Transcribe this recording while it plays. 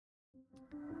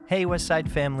Hey Westside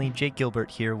family, Jake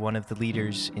Gilbert here, one of the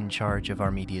leaders in charge of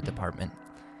our media department.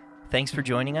 Thanks for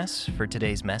joining us for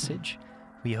today's message.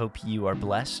 We hope you are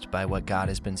blessed by what God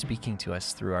has been speaking to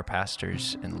us through our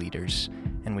pastors and leaders,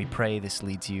 and we pray this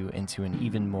leads you into an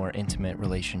even more intimate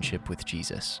relationship with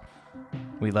Jesus.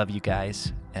 We love you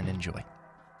guys, and enjoy.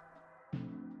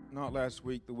 Not last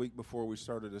week, the week before, we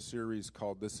started a series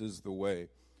called This Is the Way,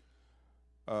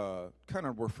 kind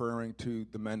of referring to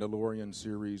the Mandalorian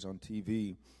series on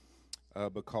TV.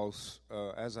 Because,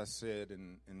 as I said,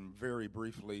 and very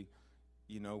briefly,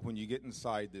 you know, when you get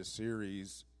inside this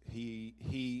series,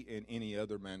 he and any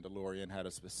other Mandalorian had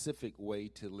a specific way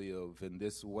to live, and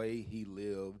this way he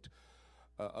lived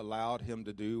allowed him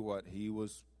to do what he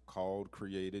was called,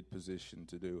 created, positioned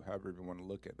to do, however you want to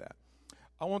look at that.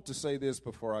 I want to say this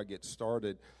before I get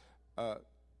started.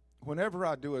 Whenever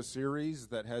I do a series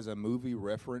that has a movie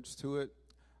reference to it,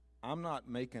 I'm not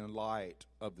making light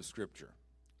of the Scripture.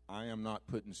 I am not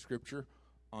putting Scripture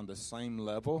on the same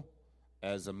level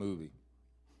as a movie.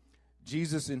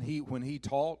 Jesus, when he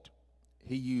taught,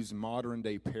 he used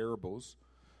modern-day parables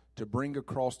to bring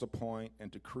across the point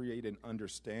and to create an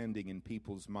understanding in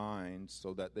people's minds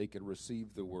so that they could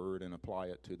receive the word and apply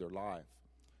it to their life.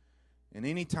 And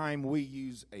anytime we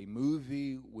use a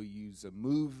movie, we use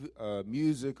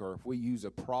music, or if we use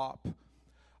a prop,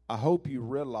 I hope you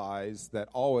realize that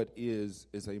all it is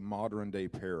a modern-day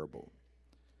parable.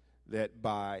 That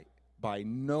by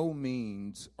no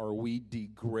means are we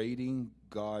degrading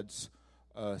God's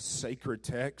sacred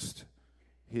text,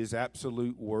 His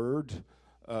absolute word,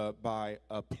 by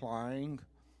applying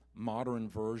modern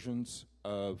versions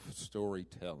of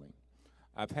storytelling.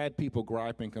 I've had people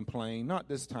gripe and complain, not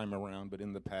this time around, but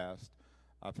in the past.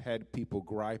 I've had people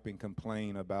gripe and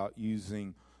complain about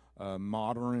using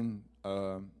modern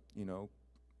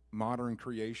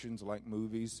creations like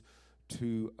movies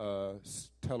to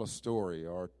tell a story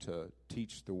or to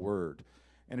teach the word.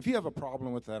 And if you have a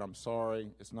problem with that, I'm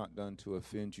sorry. It's not done to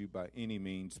offend you by any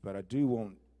means, but I do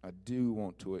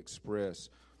want to express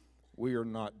we are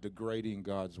not degrading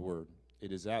God's word.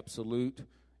 It is absolute.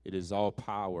 It is all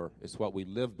power. It's what we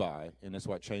live by, and it's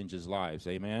what changes lives.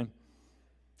 Amen?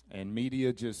 And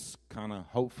media just kind of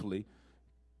hopefully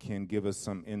can give us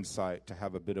some insight to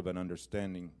have a bit of an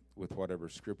understanding with whatever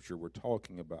scripture we're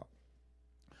talking about.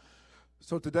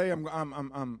 So today I'm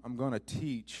going to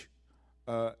teach,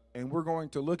 and we're going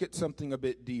to look at something a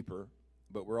bit deeper,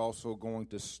 but we're also going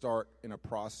to start in a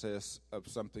process of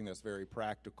something that's very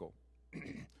practical.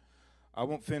 I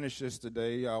won't finish this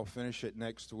today. I'll finish it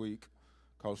next week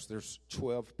because there's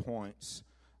 12 points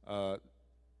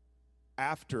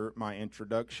after my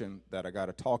introduction that I got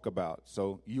to talk about.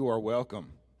 So you are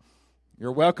welcome.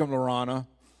 You're welcome, Lorana.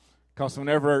 Because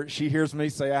whenever she hears me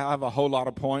say I have a whole lot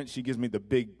of points, she gives me the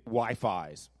big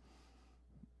Wi-Fi's.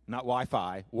 Not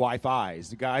Wi-Fi,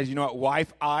 Wi-Fi's. Guys, you know what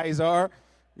Wi-Fi's are?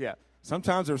 Yeah.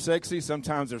 Sometimes they're sexy,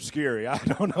 sometimes they're scary. I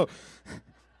don't know.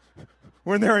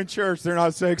 When they're in church, they're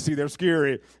not sexy, they're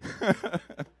scary.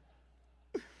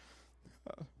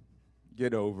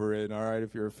 Get over it, all right,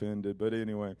 if you're offended. But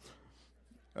anyway.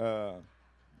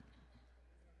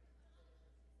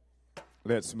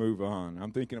 Let's move on.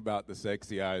 I'm thinking about the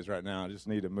sexy eyes right now. I just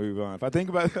need to move on. If I think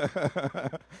about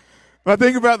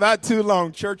that too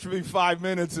long, church will be 5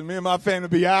 minutes and me and my family will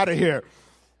be out of here.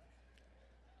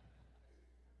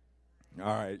 All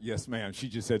right. Yes, ma'am. She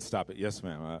just said stop it. Yes,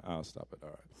 ma'am. I'll stop it.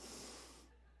 All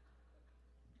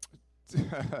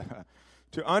right.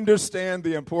 To understand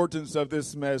the importance of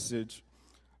this message,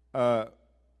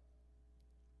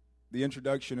 the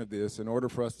introduction of this, in order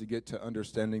for us to get to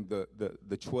understanding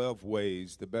the 12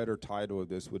 ways, the better title of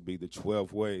this would be the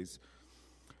 12 ways.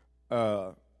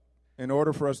 In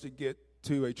order for us to get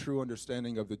to a true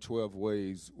understanding of the 12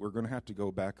 ways, we're going to have to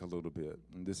go back a little bit,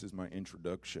 and this is my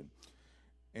introduction.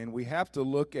 And we have to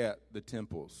look at the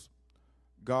temples,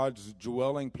 God's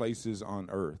dwelling places on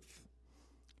earth.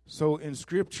 So in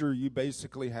Scripture, you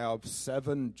basically have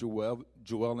 7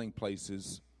 dwelling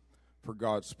places for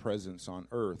God's presence on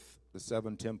earth. The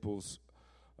 7 temples,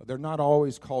 they're not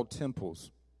always called temples.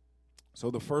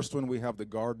 So the first one, we have the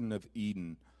Garden of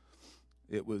Eden.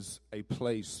 It was a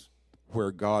place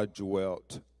where God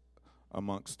dwelt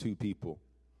amongst 2 people.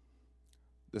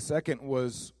 The second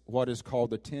was what is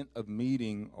called the tent of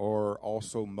meeting, or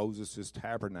also Moses'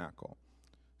 tabernacle.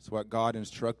 It's what God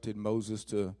instructed Moses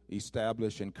to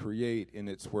establish and create, and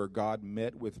it's where God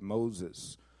met with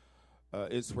Moses.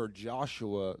 It's where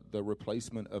Joshua, the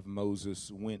replacement of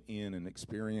Moses, went in and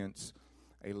experienced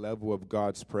a level of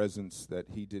God's presence that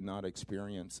he did not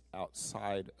experience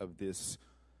outside of this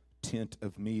tent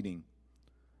of meeting.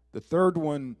 The third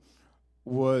one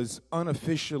was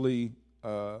unofficially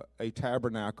a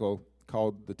tabernacle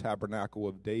called the Tabernacle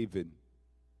of David.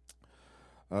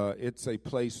 It's a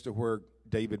place to where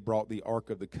David brought the Ark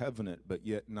of the Covenant, but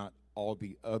yet not all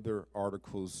the other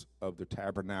articles of the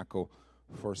tabernacle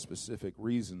for specific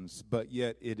reasons, but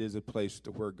yet it is a place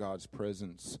to where God's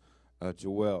presence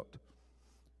dwelt.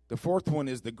 The fourth one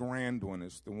is the grand one.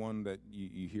 It's the one that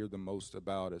you hear the most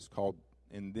about. It's called,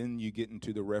 and then you get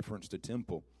into the reference to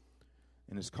temple,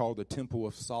 and it's called the Temple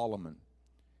of Solomon.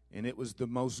 And it was the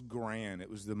most grand. It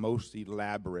was the most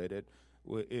elaborate.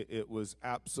 It was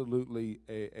absolutely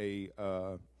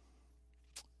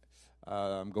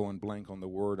I'm going blank on the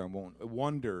word. A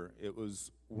wonder. It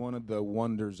was one of the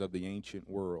wonders of the ancient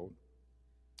world.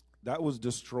 That was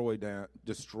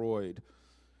destroyed.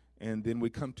 And then we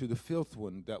come to the fifth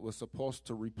one that was supposed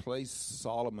to replace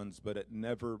Solomon's, but it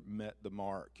never met the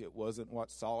mark. It wasn't what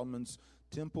Solomon's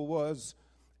temple was,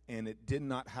 and it did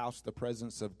not house the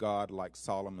presence of God like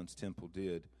Solomon's temple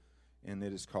did. And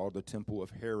it is called the Temple of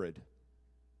Herod.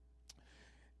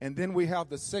 And then we have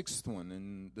the sixth one.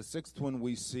 And the sixth one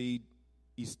we see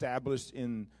established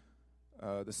in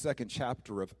the second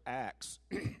chapter of Acts.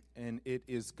 And it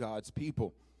is God's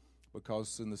people.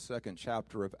 Because in the second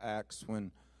chapter of Acts,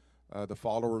 when the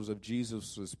followers of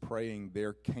Jesus was praying,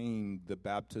 there came the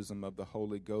baptism of the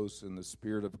Holy Ghost, and the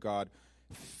Spirit of God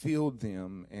filled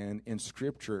them. And in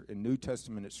Scripture, in New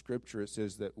Testament Scripture, it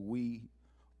says that we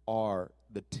are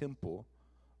the temple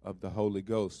of the Holy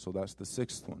Ghost. So that's the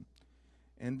sixth one.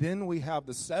 And then we have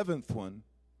the seventh one,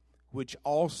 which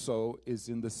also is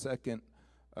in the second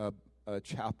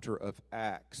chapter of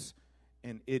Acts.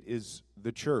 And it is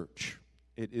the church.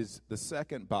 It is the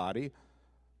second body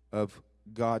of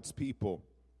God's people.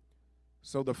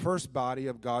 So the first body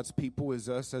of God's people is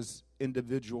us as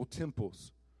individual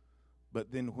temples.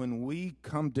 But then when we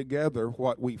come together,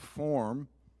 what we form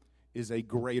is a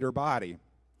greater body.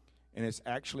 And it's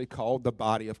actually called the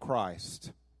body of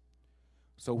Christ.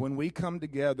 So when we come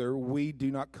together, we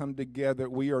do not come together.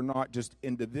 We are not just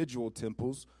individual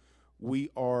temples. We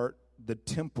are the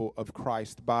temple of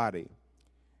Christ's body.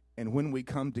 And when we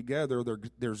come together,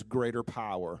 there's greater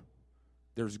power.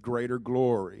 There's greater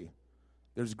glory.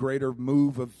 There's greater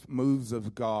moves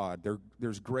of God.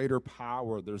 There's greater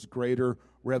power. There's greater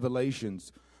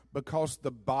revelations. Because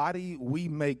the body we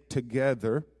make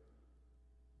together,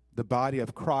 the body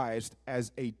of Christ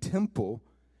as a temple,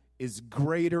 is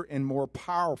greater and more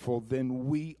powerful than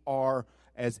we are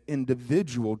as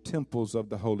individual temples of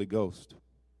the Holy Ghost.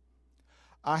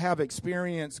 I have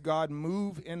experienced God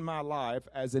move in my life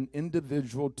as an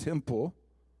individual temple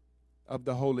of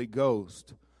the Holy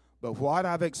Ghost. But what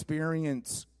I've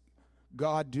experienced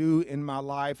God do in my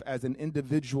life as an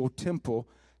individual temple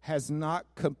has not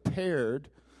compared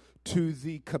to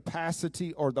the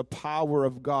capacity or the power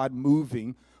of God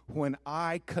moving when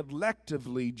I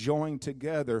collectively join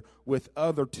together with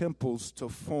other temples to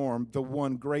form the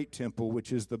one great temple,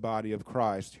 which is the body of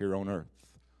Christ here on earth.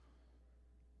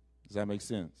 Does that make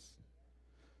sense?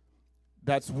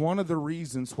 That's one of the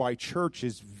reasons why church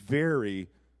is very,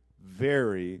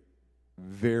 very,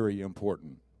 very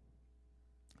important.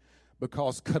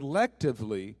 Because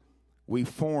collectively, we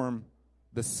form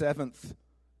the seventh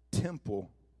temple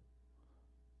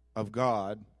of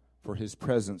God for his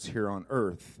presence here on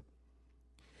earth.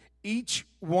 Each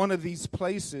one of these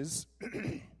places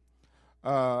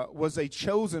was a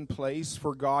chosen place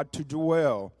for God to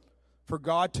dwell, for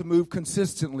God to move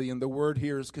consistently, and the word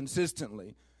here is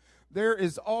consistently. There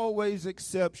is always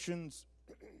exceptions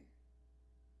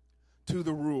to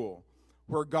the rule,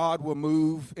 where God will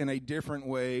move in a different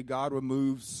way, God will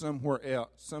move somewhere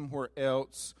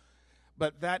else,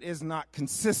 but that is not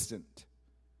consistent.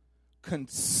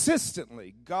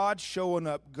 Consistently, God showing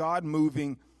up, God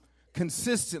moving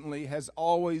consistently has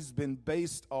always been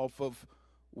based off of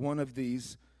one of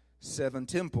these seven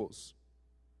temples.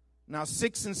 Now,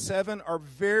 6 and 7 are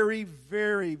very,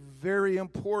 very, very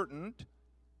important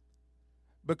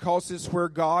because it's where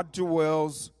God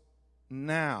dwells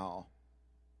now.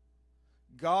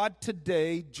 God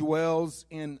today dwells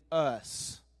in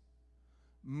us,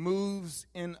 moves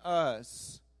in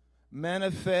us,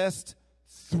 manifests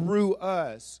through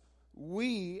us.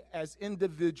 We as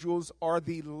individuals are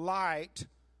the light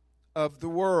of the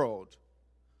world.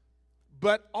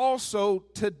 But also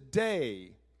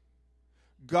today,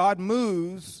 God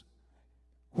moves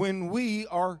when we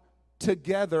are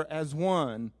together as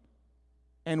one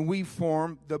and we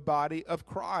form the body of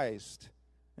Christ.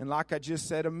 And like I just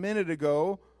said a minute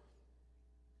ago,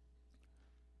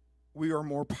 we are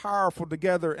more powerful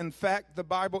together. In fact, the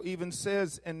Bible even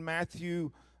says in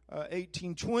Matthew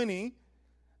 18:20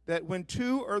 that when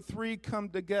 2 or 3 come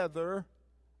together,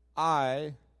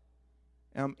 I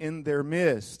in their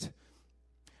midst.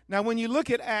 Now, when you look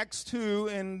at Acts 2,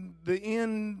 and the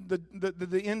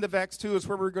end of Acts 2 is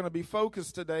where we're going to be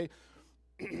focused today.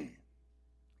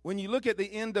 When you look at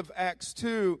the end of Acts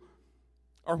 2,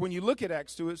 or when you look at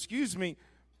Acts 2,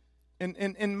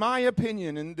 in my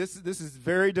opinion, and this is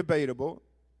very debatable,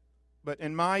 but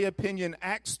in my opinion,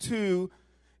 Acts 2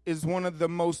 is one of the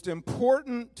most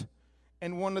important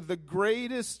and one of the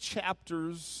greatest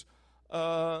chapters,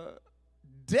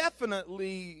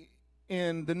 definitely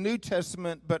in the New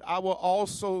Testament, but I will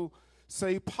also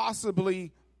say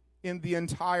possibly in the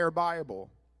entire Bible.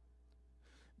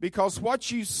 Because what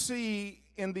you see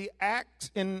in the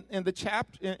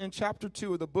chapter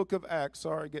 2 of the book of Acts,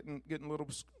 sorry, getting a little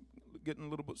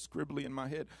bit scribbly in my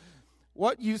head.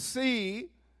 What you see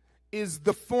is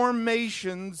the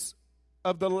formations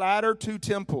of the latter two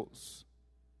temples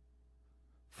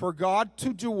for God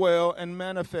to dwell and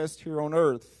manifest here on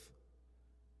earth.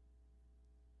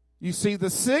 You see the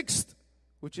sixth,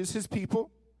 which is his people,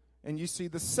 and you see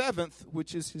the seventh,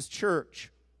 which is his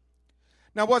church.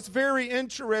 Now, what's very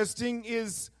interesting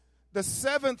is the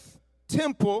seventh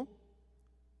temple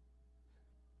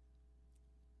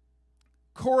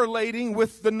correlating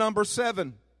with the number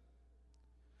 7.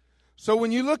 So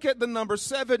when you look at the number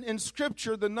 7 in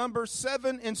Scripture, the number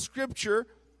 7 in Scripture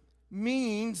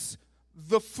means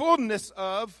the fullness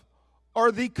of,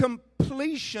 or the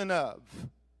completion of.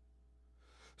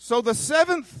 So the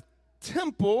seventh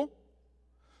temple,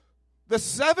 the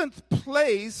seventh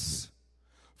place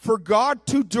for God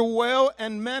to dwell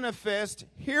and manifest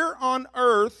here on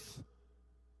earth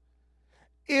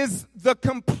is the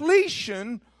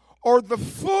completion or the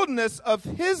fullness of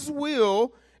his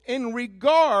will in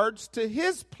regards to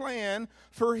his plan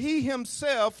for he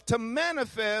himself to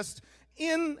manifest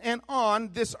in and on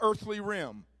this earthly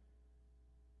realm.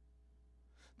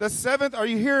 The seventh, are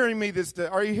you hearing me this day?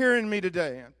 Are you hearing me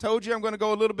today? I told you I'm going to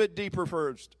go a little bit deeper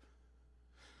first.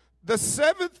 The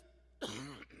seventh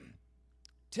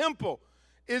temple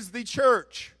is the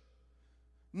church.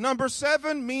 Number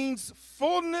 7 means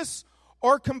fullness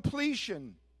or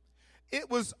completion.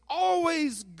 It was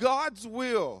always God's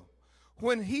will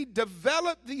when he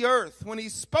developed the earth, when he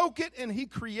spoke it and he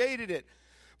created it,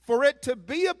 for it to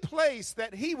be a place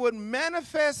that he would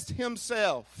manifest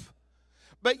himself.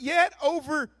 But yet,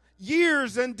 over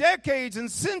years and decades and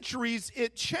centuries,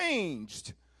 it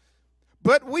changed.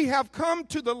 But we have come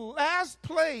to the last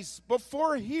place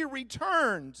before he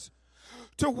returns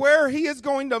to where he is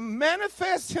going to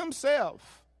manifest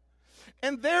himself.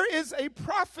 And there is a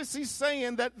prophecy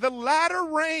saying that the latter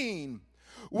rain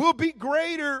will be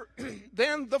greater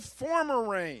than the former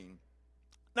rain.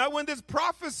 Now, when this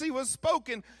prophecy was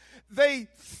spoken, they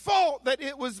thought that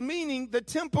it was meaning the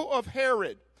temple of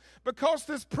Herod, because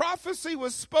this prophecy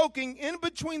was spoken in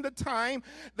between the time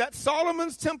that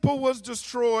Solomon's temple was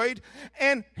destroyed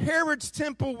and Herod's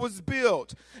temple was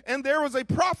built. And there was a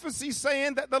prophecy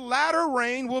saying that the latter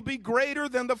rain will be greater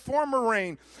than the former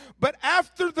rain. But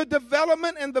after the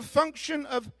development and the function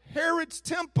of Herod's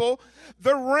temple,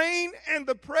 the reign and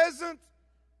the presence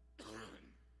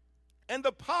and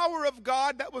the power of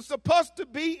God that was supposed to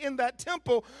be in that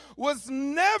temple was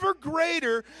never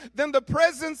greater than the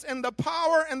presence and the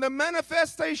power and the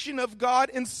manifestation of God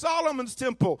in Solomon's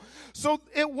temple. So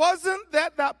it wasn't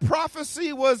that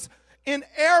prophecy was in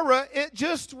error, it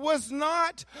just was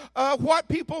not what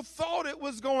people thought it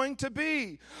was going to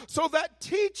be. So that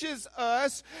teaches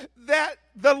us that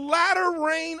the latter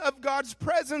reign of God's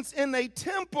presence in a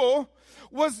temple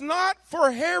was not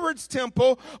for Herod's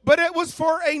temple, but it was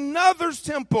for another's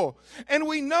temple. And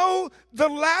we know the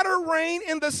latter reign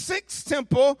in the 6th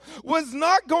temple was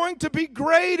not going to be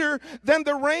greater than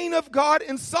the reign of God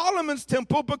in Solomon's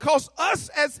temple, because us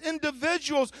as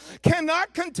individuals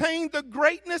cannot contain the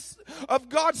greatness of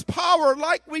God's power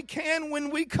like we can when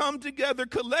we come together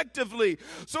collectively.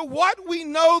 So what we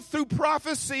know through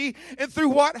prophecy and through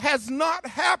what has not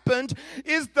happened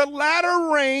is the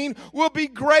latter reign will be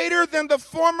greater than the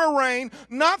former reign,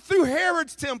 not through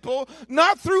Herod's temple,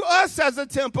 not through us as a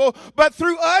temple, but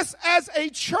through us as a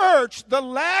church, the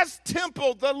last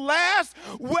temple, the last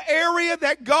area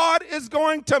that God is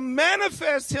going to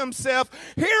manifest himself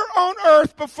here on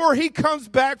earth before he comes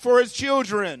back for his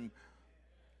children.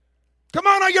 Come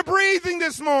on, are you breathing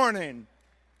this morning?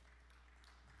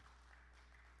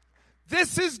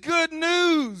 This is good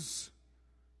news.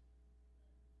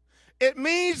 It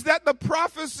means that the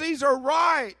prophecies are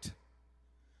right.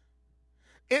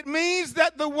 It means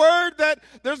that the word that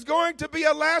there's going to be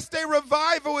a last day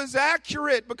revival is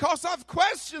accurate, because I've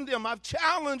questioned them, I've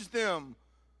challenged them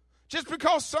Just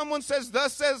because someone says,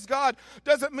 thus says God,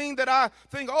 doesn't mean that I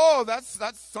think, oh, that's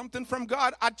something from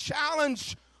God. I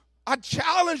challenge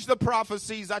the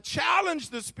prophecies. I challenge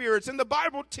the spirits. And the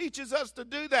Bible teaches us to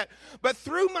do that. But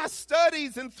through my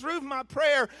studies and through my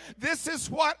prayer, this is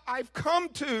what I've come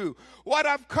to. What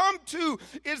I've come to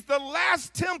is the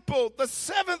last temple. The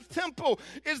seventh temple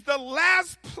is the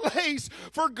last place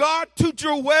for God to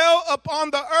dwell upon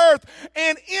the earth.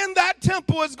 And in that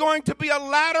temple is going to be a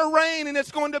latter rain, and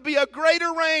it's going to be a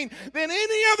greater rain than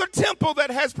any other temple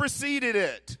that has preceded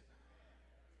it.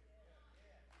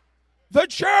 The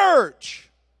church.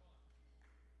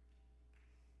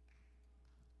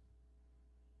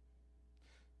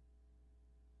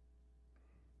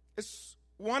 It's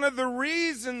one of the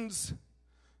reasons,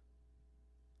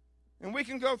 and we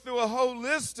can go through a whole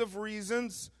list of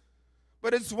reasons,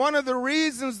 but it's one of the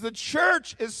reasons the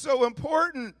church is so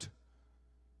important.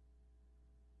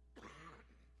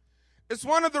 It's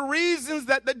one of the reasons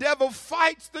that the devil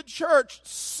fights the church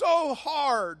so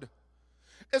hard.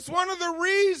 It's one of the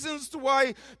reasons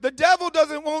why the devil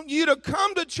doesn't want you to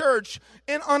come to church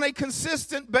on a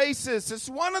consistent basis. It's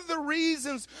one of the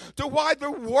reasons to why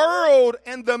the world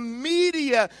and the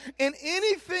media and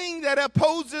anything that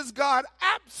opposes God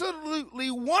absolutely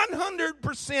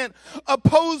 100%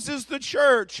 opposes the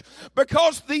church.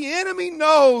 Because the enemy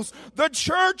knows the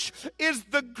church is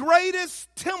the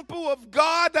greatest temple of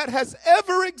God that has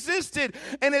ever existed.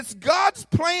 And it's God's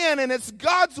plan and it's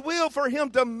God's will for him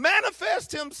to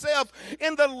manifest himself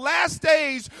in the last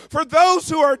days for those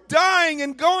who are dying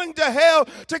and going to hell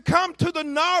to come to the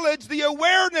knowledge, the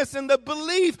awareness, and the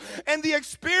belief and the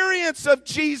experience of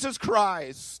Jesus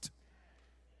Christ.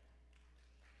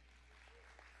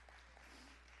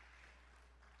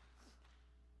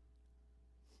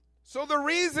 So the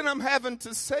reason I'm having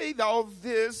to say all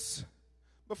this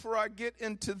before I get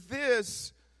into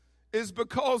this is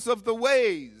because of the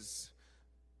ways,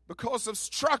 because of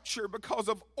structure, because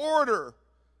of order.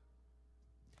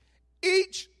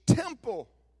 Each temple,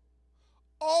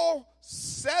 all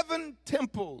 7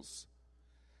 temples,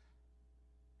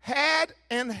 had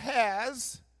and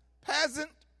has, past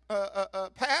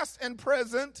and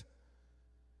present,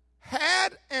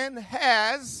 had and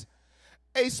has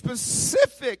a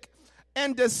specific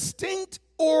and distinct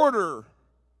order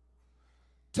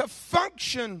to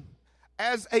function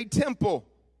as a temple.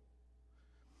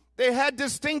 They had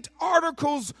distinct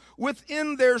articles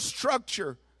within their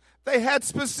structure. They had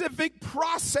specific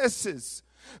processes.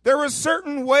 There were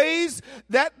certain ways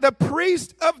that the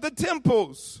priest of the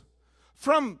temples,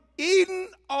 from Eden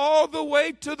all the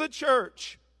way to the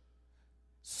church,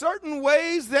 certain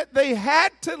ways that they had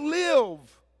to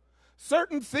live,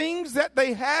 certain things that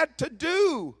they had to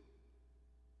do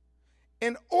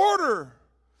in order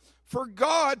for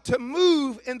God to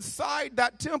move inside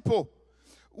that temple.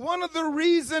 One of the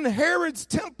reasons Herod's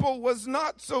temple was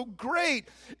not so great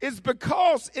is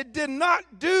because it did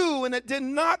not do and it did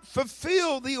not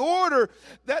fulfill the order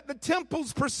that the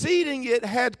temples preceding it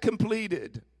had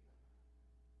completed.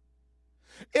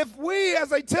 If we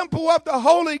as a temple of the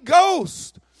Holy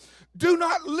Ghost do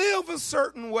not live a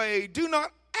certain way, do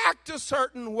not act a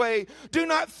certain way, do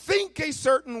not think a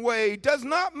certain way, does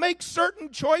not make certain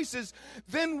choices,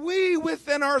 then we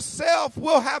within ourselves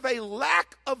will have a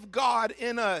lack of God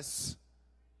in us.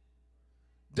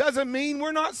 Doesn't mean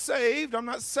we're not saved. I'm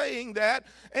not saying that.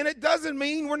 And it doesn't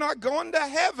mean we're not going to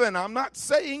heaven. I'm not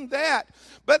saying that.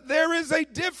 But there is a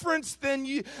difference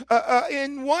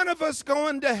in one of us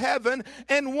going to heaven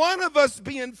and one of us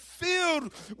being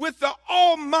filled with the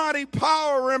almighty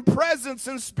power and presence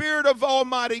and spirit of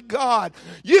Almighty God.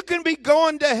 You can be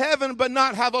going to heaven but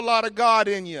not have a lot of God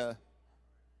in you.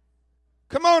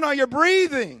 Come on, are you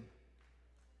breathing?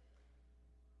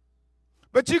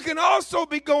 But you can also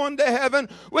be going to heaven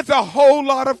with a whole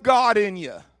lot of God in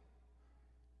you.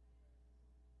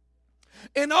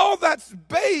 And all that's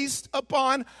based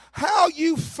upon how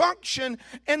you function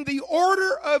and the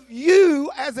order of you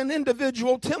as an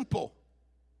individual temple.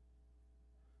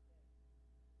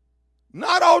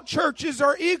 Not all churches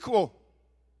are equal.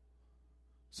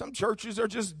 Some churches are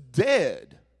just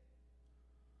dead.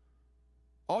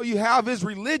 All you have is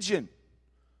religion.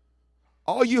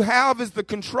 All you have is the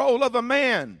control of a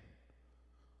man.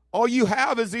 All you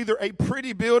have is either a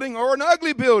pretty building or an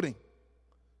ugly building.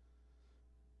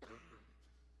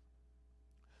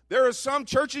 There are some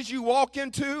churches you walk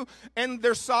into and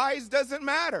their size doesn't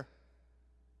matter.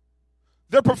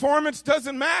 Their performance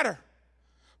doesn't matter.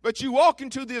 But you walk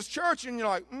into this church and you're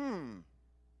like,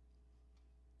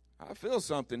 I feel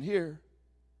something here.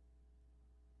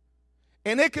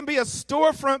 And it can be a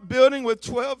storefront building with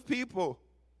 12 people.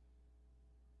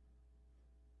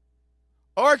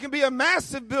 Or it can be a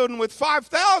massive building with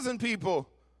 5,000 people.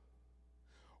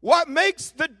 What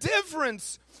makes the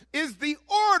difference is the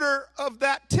order of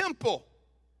that temple.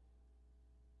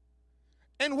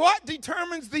 And what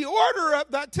determines the order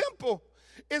of that temple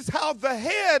is how the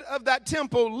head of that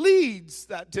temple leads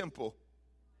that temple.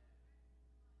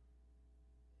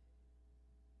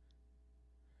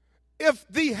 If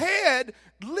the head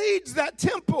leads that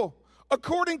temple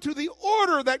according to the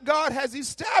order that God has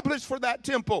established for that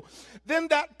temple, then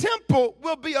that temple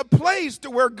will be a place to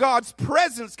where God's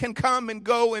presence can come and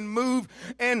go and move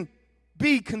and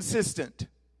be consistent.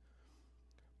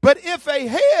 But if a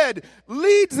head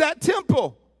leads that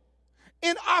temple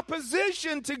in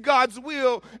opposition to God's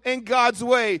will and God's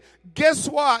way, guess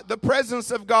what? The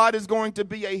presence of God is going to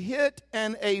be a hit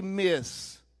and a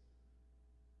miss.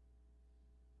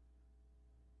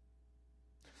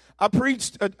 I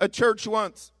preached a church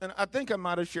once, and I think I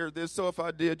might have shared this, so if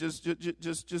I did,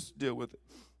 just deal with it.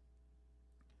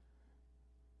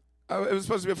 It was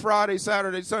supposed to be a Friday,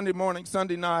 Saturday, Sunday morning,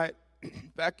 Sunday night,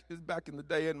 back in the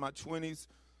day in my 20s.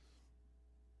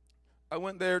 I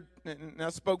went there, and I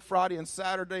spoke Friday and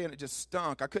Saturday, and it just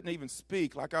stunk. I couldn't even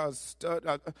speak. Like I was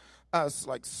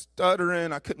like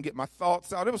stuttering. I couldn't get my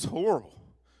thoughts out. It was horrible.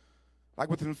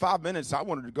 Like within 5 minutes, I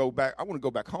wanted to go back. I want to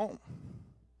go back home.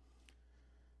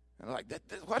 And like,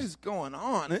 what is going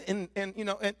on? And you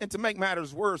know, and to make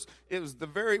matters worse, it was the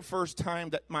very first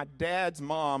time that my dad's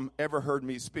mom ever heard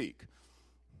me speak.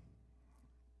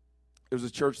 It was a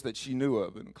church that she knew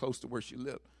of and close to where she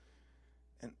lived.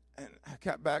 And I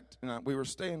got back, and we were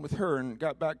staying with her, and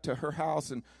got back to her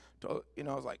house, and you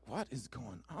know, I was like, what is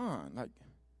going on? Like,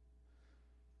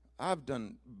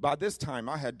 by this time,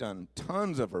 I had done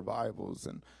tons of revivals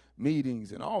and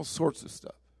meetings and all sorts of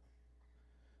stuff.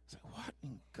 Like, what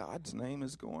in God's name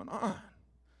is going on?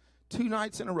 2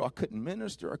 nights in a row, I couldn't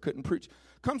minister, I couldn't preach.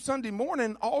 Come Sunday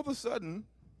morning, all of a sudden,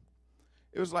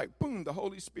 it was like, boom, the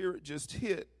Holy Spirit just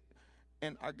hit,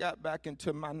 and I got back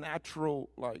into my natural,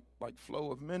 like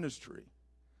flow of ministry.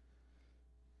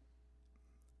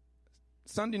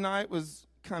 Sunday night was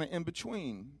kind of in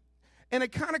between, and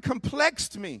it kind of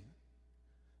complexed me.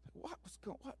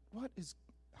 What is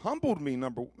humbled me,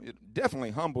 it definitely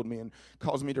humbled me and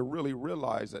caused me to really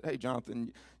realize that, hey,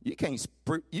 Jonathan, you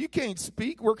can't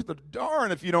speak worth the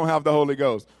darn if you don't have the Holy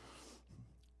Ghost.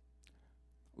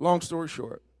 Long story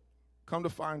short, come to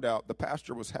find out, the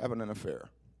pastor was having an affair.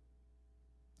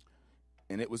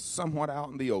 And it was somewhat out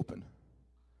in the open.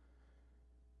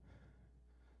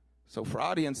 So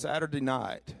Friday and Saturday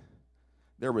night,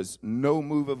 there was no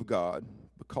move of God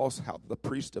because how the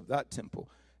priest of that temple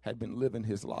had been living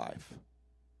his life.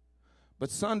 But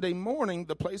Sunday morning,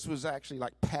 the place was actually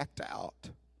like packed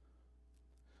out.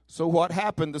 So what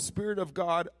happened? The Spirit of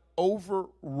God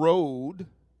overrode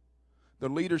the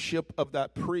leadership of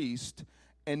that priest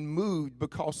and moved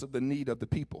because of the need of the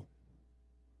people.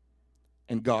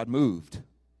 And God moved.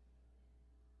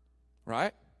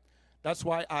 Right? That's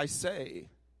why I say,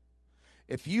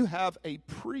 if you have a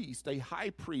priest, a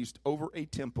high priest over a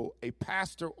temple, a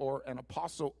pastor or an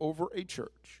apostle over a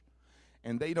church,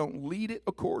 and they don't lead it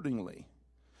accordingly,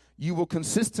 you will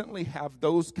consistently have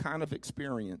those kind of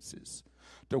experiences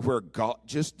to where God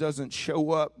just doesn't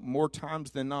show up more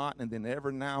times than not, and then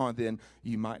every now and then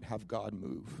you might have God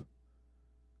move.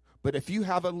 But if you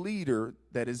have a leader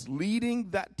that is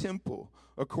leading that temple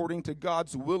according to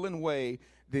God's will and way,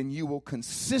 then you will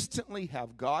consistently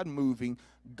have God moving,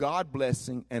 God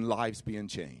blessing, and lives being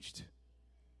changed.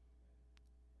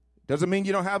 Doesn't mean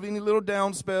you don't have any little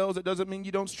down spells. It doesn't mean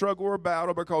you don't struggle or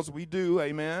battle, because we do,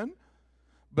 amen?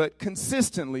 But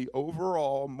consistently,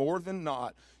 overall, more than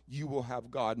not, you will have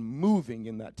God moving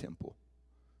in that temple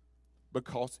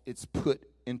because it's put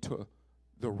into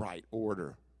the right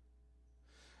order.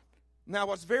 Now,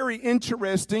 what's very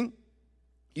interesting,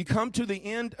 you come to the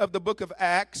end of the book of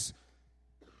Acts,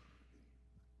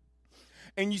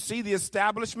 and you see the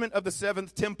establishment of the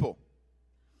seventh temple.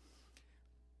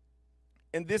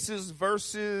 And this is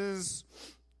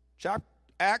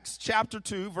Acts chapter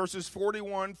 2, verses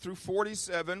 41 through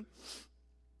 47.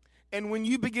 And when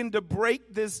you begin to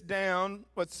break this down,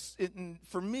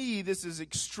 for me, this is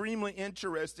extremely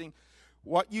interesting.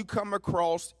 What you come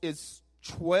across is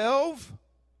 12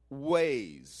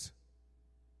 ways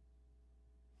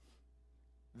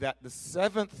that the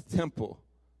seventh temple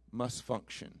must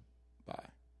function by.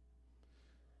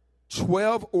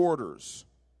 12 orders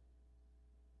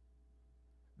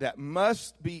that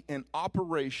must be in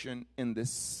operation in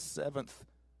this seventh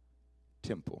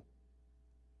temple.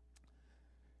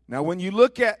 Now, when you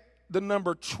look at the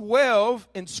number 12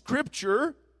 in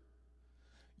Scripture,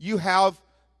 you have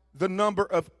the number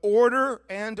of order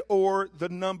and or the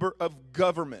number of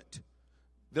government.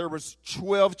 There was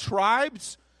 12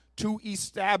 tribes to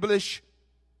establish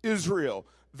Israel.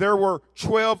 There were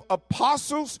 12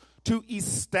 apostles to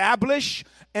establish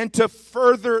and to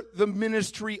further the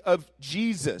ministry of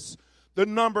Jesus. The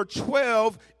number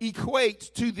 12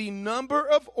 equates to the number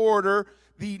of order,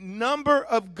 the number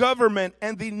of government,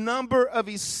 and the number of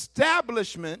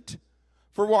establishment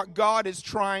for what God is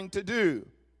trying to do.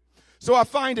 So I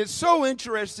find it so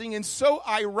interesting and so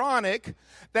ironic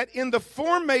that in the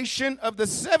formation of the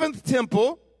seventh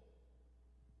temple,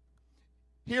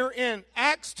 here in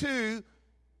Acts 2,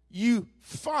 you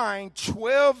find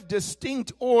 12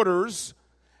 distinct orders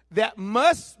that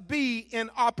must be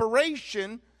in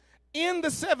operation in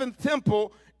the seventh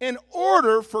temple in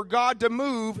order for God to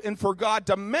move and for God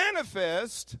to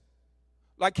manifest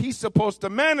like he's supposed to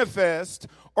manifest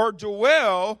or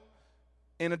dwell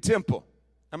in a temple.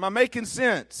 Am I making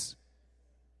sense?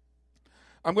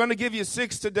 I'm going to give you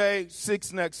 6 today,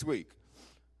 6 next week.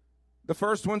 The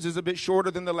first ones is a bit shorter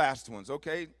than the last ones,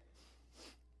 okay?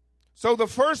 So the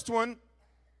first one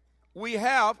we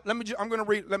have, let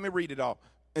me read it all,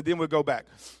 and then we'll go back.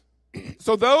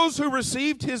 So those who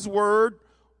received his word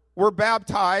were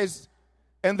baptized,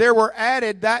 and there were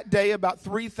added that day about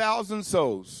 3,000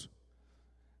 souls.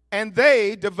 And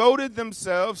they devoted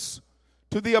themselves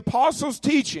to the apostles'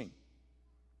 teaching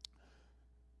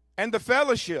and the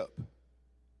fellowship,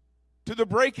 to the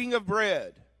breaking of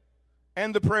bread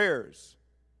and the prayers.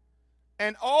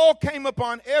 And all came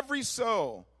upon every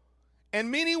soul,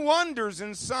 and many wonders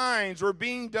and signs were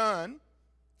being done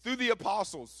through the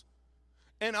apostles.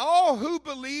 And all who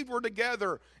believed were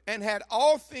together and had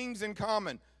all things in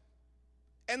common.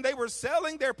 And they were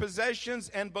selling their possessions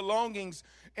and belongings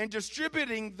and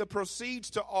distributing the proceeds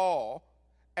to all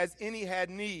as any had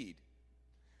need.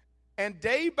 And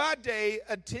day by day,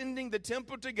 attending the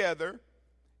temple together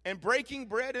and breaking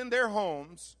bread in their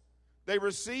homes, they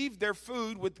received their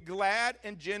food with glad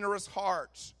and generous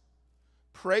hearts,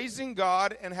 praising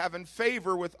God and having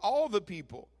favor with all the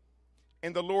people.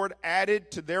 And the Lord added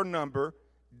to their number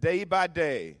day by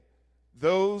day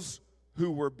those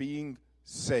who were being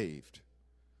saved.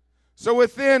 So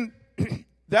within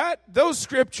those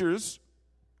scriptures,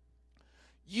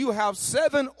 you have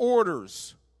 7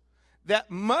 orders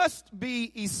that must be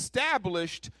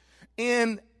established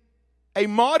in a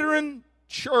modern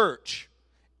church.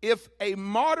 If a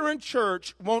modern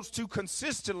church wants to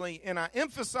consistently, and I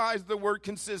emphasize the word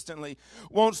consistently,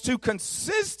 wants to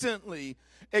consistently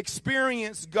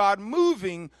experience God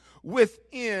moving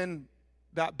within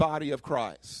that body of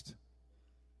Christ.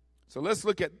 So let's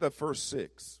look at the first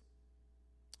 6.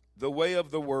 The way of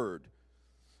the word.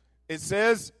 It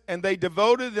says, and they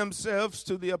devoted themselves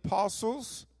to the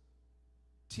apostles'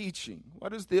 teaching.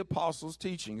 What is the apostles'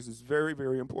 teaching? This is very,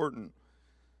 very important.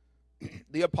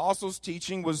 The apostles'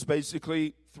 teaching was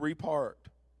basically 3-part.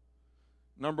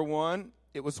 Number 1,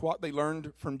 it was what they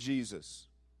learned from Jesus.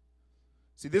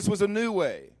 See, this was a new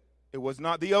way. It was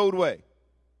not the old way.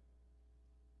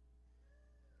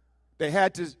 They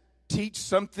had to teach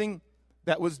something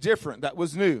that was different, that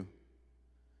was new.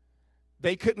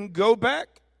 They couldn't go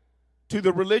back to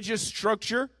the religious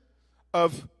structure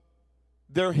of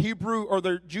their Hebrew or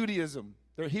their Judaism,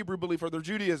 their Hebrew belief or their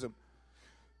Judaism.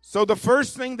 So the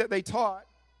first thing that they taught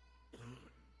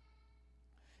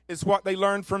is what they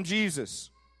learned from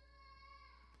Jesus.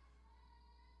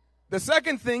 The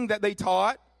second thing that they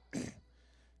taught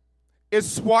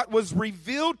is what was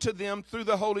revealed to them through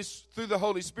the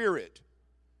Holy Spirit.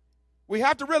 We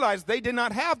have to realize they did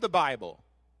not have the Bible.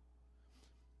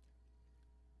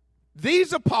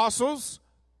 These apostles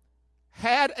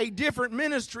had a different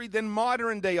ministry than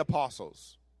modern day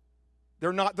apostles.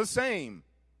 They're not the same.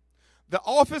 The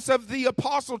office of the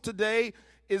apostle today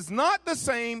is not the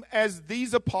same as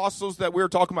these apostles that we're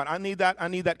talking about. I need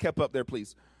that kept up there,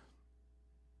 please.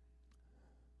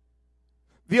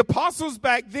 The apostles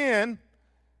back then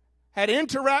had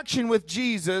interaction with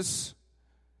Jesus,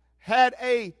 had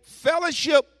a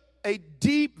fellowship, a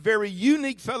deep, very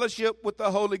unique fellowship with the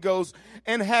Holy Ghost,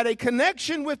 and had a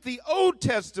connection with the Old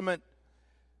Testament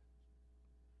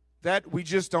that we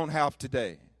just don't have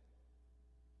today.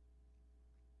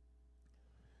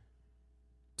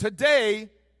 Today,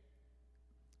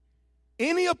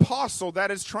 any apostle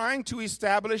that is trying to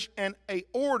establish an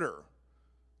order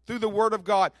through the Word of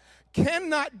God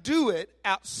cannot do it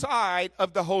outside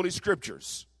of the Holy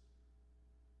Scriptures.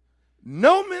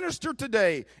 No minister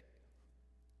today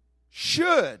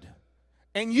should,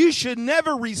 and you should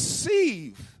never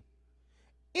receive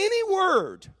any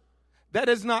word that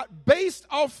is not based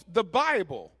off the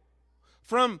Bible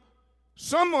from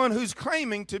someone who's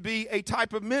claiming to be a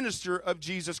type of minister of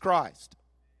Jesus Christ.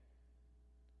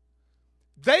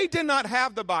 They did not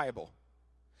have the Bible.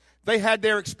 They had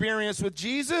their experience with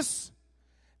Jesus.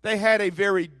 They had a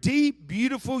very deep,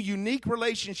 beautiful, unique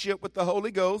relationship with the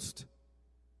Holy Ghost.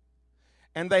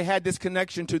 And they had this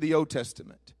connection to the Old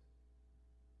Testament.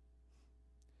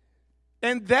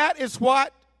 And that is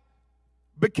what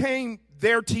became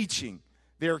their teaching,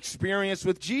 their experience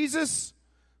with Jesus,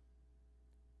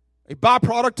 a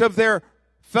byproduct of their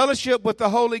fellowship with the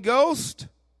Holy Ghost,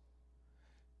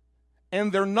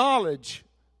 and their knowledge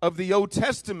of the Old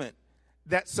Testament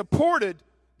that supported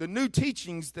the new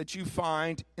teachings that you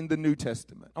find in the New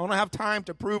Testament. I don't have time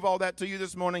to prove all that to you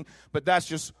this morning, but that's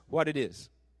just what it is.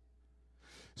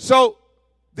 So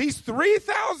these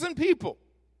 3,000 people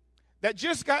that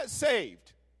just got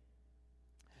saved,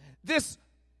 the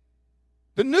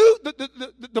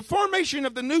formation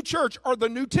of the new church or the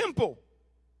new temple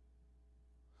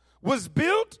was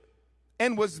built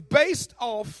and was based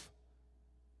off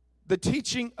the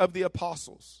teaching of the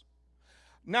apostles.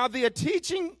 Now, the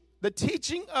teaching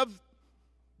of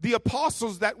the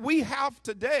apostles that we have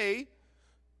today,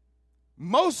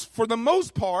 for the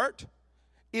most part,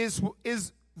 is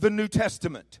the New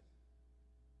Testament.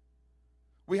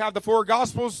 We have the 4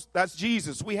 Gospels, that's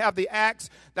Jesus. We have the Acts,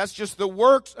 that's just the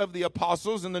works of the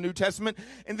apostles in the New Testament.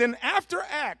 And then after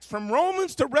Acts, from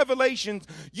Romans to Revelation,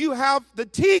 you have the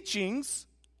teachings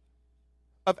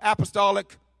of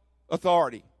apostolic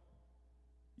authority.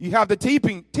 You have the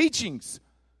teachings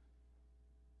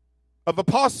of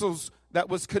apostles that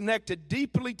was connected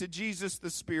deeply to Jesus, the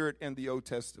Spirit, and the Old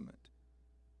Testament.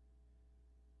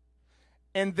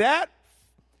 And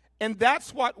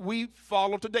that's what we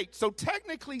follow today. So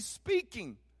technically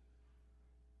speaking,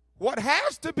 what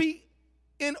has to be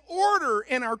in order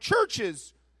in our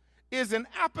churches is an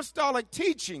apostolic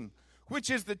teaching, which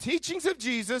is the teachings of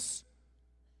Jesus,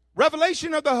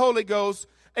 revelation of the Holy Ghost,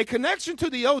 a connection to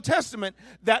the Old Testament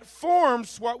that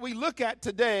forms what we look at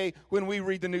today when we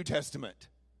read the New Testament.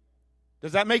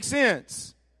 Does that make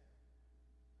sense?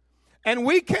 And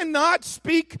we cannot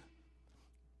speak.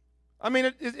 I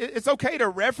mean, it's okay to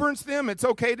reference them. It's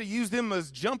okay to use them as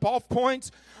jump-off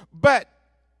points. But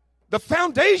the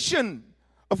foundation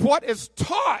of what is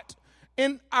taught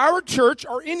in our church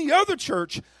or any other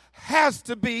church has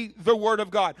to be the Word of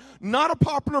God. Not a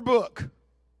popular book.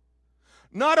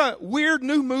 Not a weird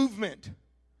new movement.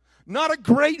 Not a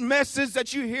great message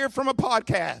that you hear from a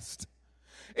podcast.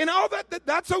 And all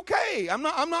that's okay. I'm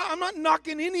not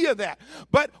knocking any of that.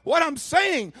 But what I'm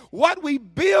saying, what we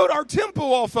build our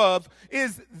temple off of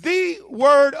is the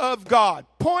Word of God.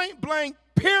 Point blank,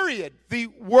 period, the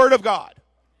Word of God.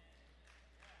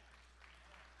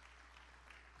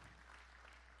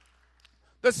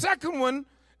 The second one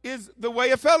is the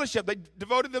way of fellowship. They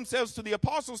devoted themselves to the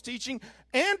apostles' teaching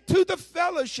and to the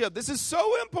fellowship. This is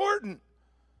so important.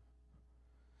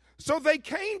 So they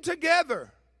came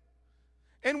together.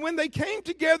 And when they came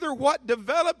together, what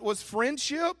developed was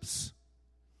friendships.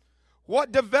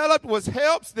 What developed was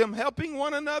them helping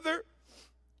one another.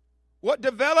 What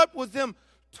developed was them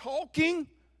talking,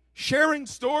 sharing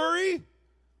story,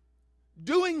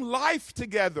 doing life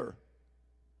together.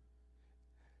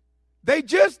 They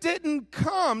just didn't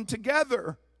come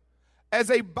together as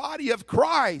a body of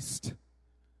Christ,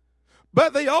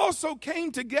 but they also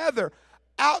came together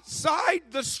outside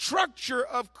the structure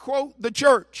of, quote, the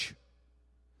church.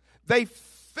 They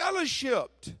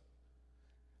fellowshipped.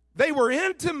 They were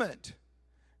intimate.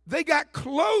 They got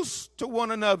close to one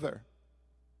another.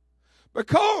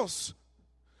 Because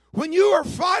when you are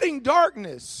fighting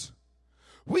darkness,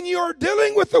 when you are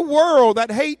dealing with a world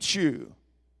that hates you,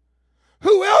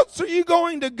 who else are you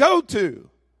going to go to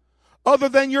other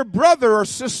than your brother or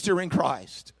sister in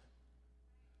Christ?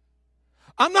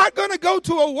 I'm not going to go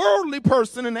to a worldly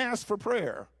person and ask for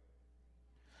prayer.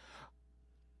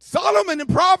 Solomon in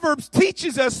Proverbs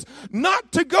teaches us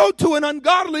not to go to an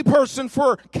ungodly person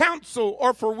for counsel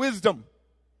or for wisdom.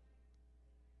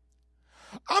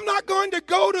 I'm not going to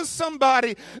go to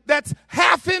somebody that's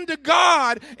half into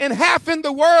God and half in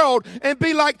the world and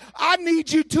be like, I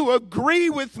need you to agree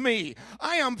with me.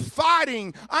 I am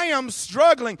fighting. I am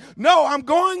struggling. No, I'm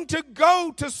going to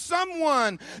go to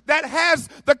someone that has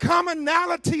the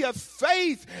commonality of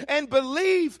faith and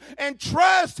belief and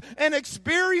trust and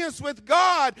experience with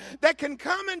God that can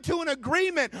come into an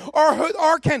agreement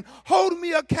or can hold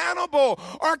me accountable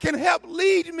or can help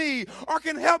lead me or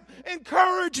can help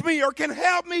encourage me or can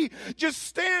help me just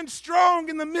stand strong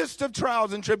in the midst of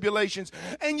trials and tribulations.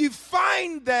 And you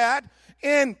find that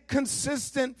in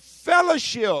consistent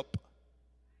fellowship.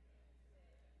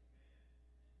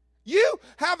 You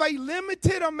have a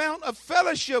limited amount of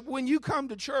fellowship when you come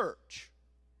to church.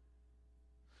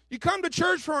 You come to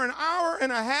church for an hour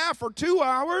and a half or 2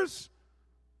 hours.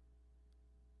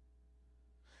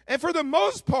 And for the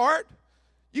most part,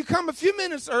 you come a few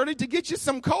minutes early to get you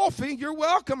some coffee. You're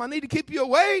welcome. I need to keep you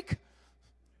awake.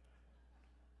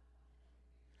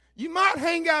 You might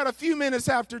hang out a few minutes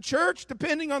after church,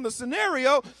 depending on the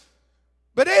scenario.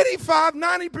 But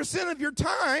 85-90% of your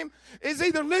time is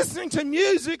either listening to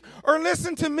music or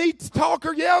listening to me talk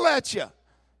or yell at you.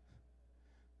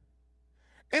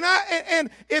 And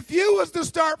if you was to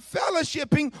start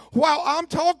fellowshipping while I'm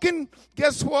talking,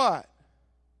 guess what?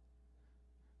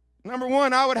 Number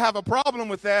one, I would have a problem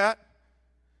with that.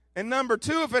 And number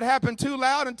two, if it happened too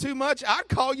loud and too much, I'd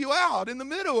call you out in the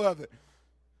middle of it.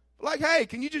 Like, hey,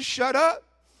 can you just shut up?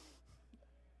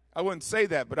 I wouldn't say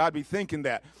that, but I'd be thinking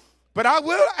that. But I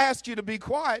will ask you to be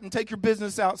quiet and take your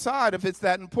business outside if it's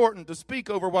that important to speak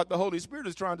over what the Holy Spirit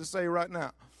is trying to say right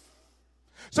now.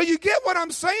 So you get what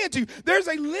I'm saying to you. There's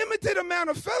a limited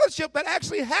amount of fellowship that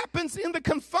actually happens in the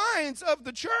confines of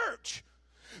the church.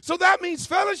 So that means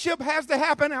fellowship has to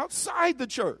happen outside the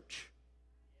church.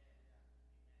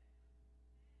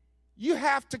 You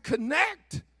have to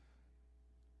connect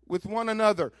with one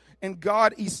another, and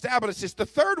God establishes. The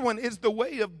third one is the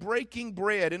way of breaking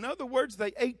bread. In other words,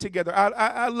 they ate together.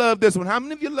 I love this one. How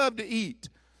many of you love to eat?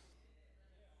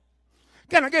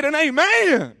 Can I get an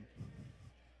amen?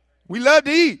 We love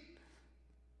to eat.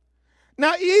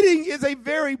 Now, eating is a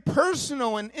very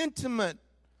personal and intimate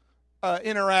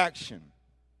interaction.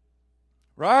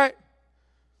 Right?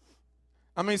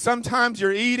 I mean, sometimes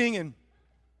you're eating and,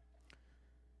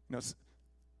 you know,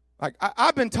 like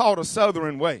I've been taught a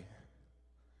Southern way.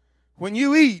 When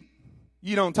you eat,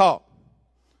 you don't talk.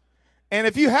 And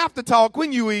if you have to talk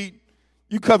when you eat,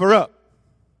 you cover up.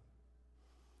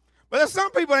 But there's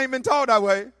some people ain't been taught that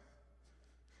way.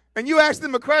 And you ask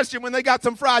them a question when they got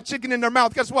some fried chicken in their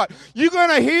mouth, guess what? You're going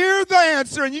to hear the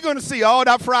answer and you're going to see, oh,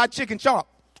 that fried chicken chop.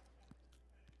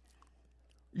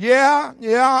 Yeah,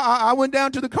 I went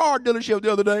down to the car dealership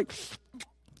the other day.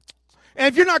 And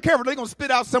if you're not careful, they're going to spit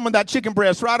out some of that chicken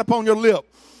breast right up on your lip.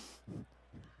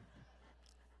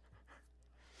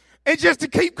 And just to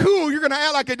keep cool, you're going to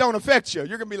act like it don't affect you.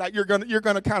 You're going to be like, you're going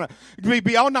to kind of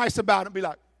be all nice about it and be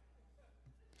like.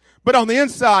 But on the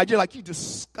inside, you're like, you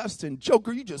disgusting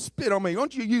joker. You just spit on me.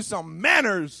 Don't you use some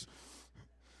manners?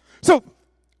 So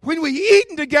when we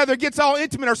eating together, it gets all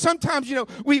intimate. Or sometimes, you know,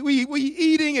 we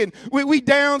eating and we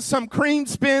down some creamed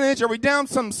spinach or we down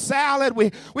some salad.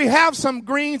 We have some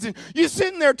greens and you're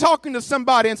sitting there talking to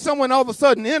somebody and someone all of a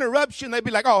sudden interrupts you and they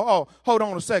be like, oh, hold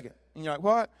on a second. And you're like,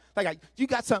 what? Like you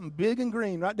got something big and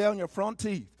green right down your front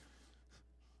teeth.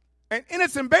 And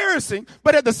it's embarrassing,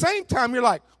 but at the same time, you're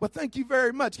like, well, thank you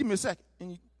very much. Give me a second.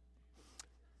 And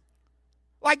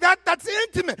like that's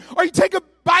intimate. Or you take a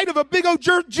bite of a big old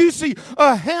juicy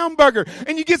hamburger,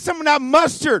 and you get some of that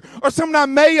mustard or some of that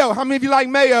mayo. How many of you like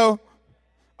mayo?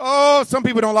 Oh, some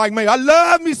people don't like mayo. I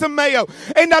love me some mayo.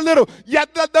 And that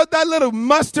little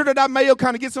mustard or that mayo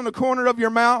kind of gets on the corner of your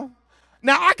mouth.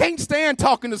 Now, I can't stand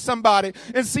talking to somebody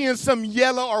and seeing some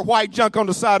yellow or white junk on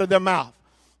the side of their mouth.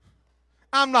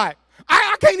 I'm like,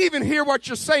 I can't even hear what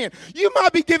you're saying. You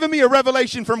might be giving me a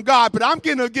revelation from God, but I'm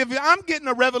getting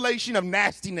a revelation of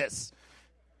nastiness.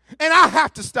 And I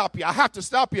have to stop you.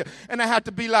 And I have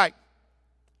to be like,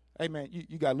 hey, man,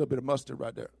 you got a little bit of mustard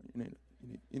right there.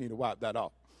 You need to wipe that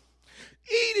off.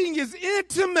 Eating is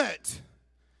intimate.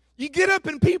 You get up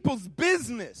in people's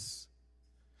business.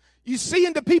 You see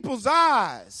into people's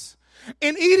eyes.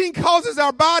 And eating causes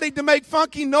our body to make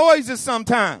funky noises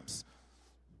sometimes.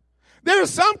 There are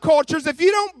some cultures, if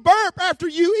you don't burp after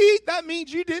you eat, that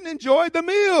means you didn't enjoy the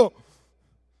meal.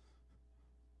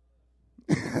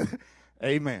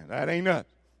 Amen. That ain't nothing.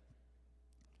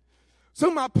 So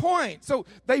my point, so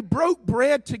they broke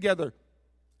bread together.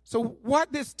 So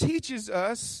what this teaches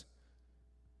us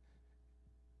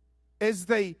is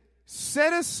they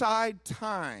set aside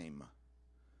time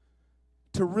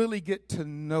to really get to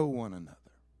know one another.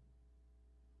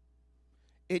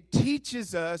 It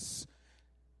teaches us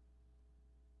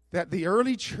that the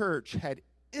early church had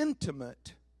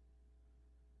intimate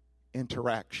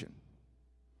interaction.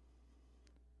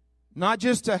 Not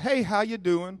just a, hey, how you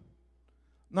doing?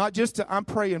 Not just a, I'm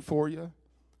praying for you.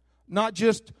 Not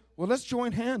just, well, let's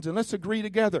join hands and let's agree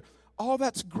together. Oh,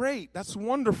 that's great. That's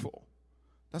wonderful.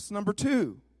 That's number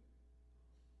 2.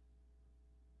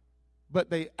 But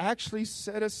they actually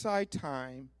set aside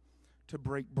time to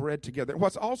break bread together.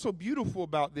 What's also beautiful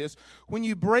about this, when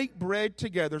you break bread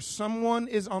together, someone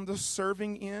is on the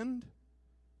serving end,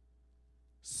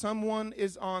 someone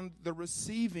is on the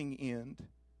receiving end,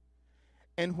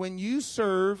 And when you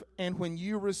serve and when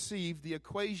you receive, the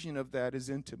equation of that is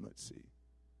intimacy.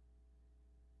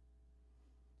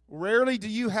 Rarely do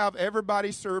you have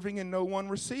everybody serving and no one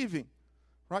receiving,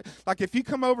 right? Like if you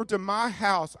come over to my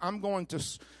house, I'm going to,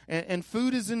 and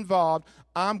food is involved,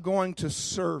 I'm going to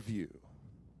serve you.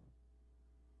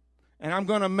 And I'm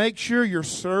going to make sure you're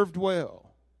served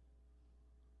well.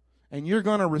 And you're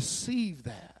going to receive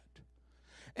that.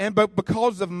 But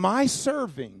because of my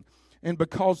serving and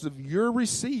because of your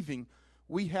receiving,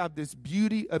 we have this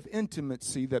beauty of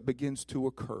intimacy that begins to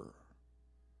occur.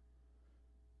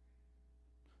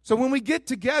 So when we get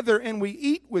together and we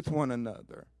eat with one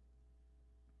another,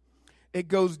 it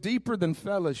goes deeper than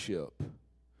fellowship.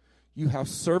 You have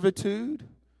servitude,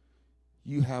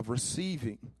 you have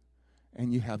receiving,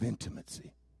 and you have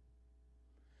intimacy.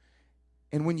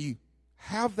 And when you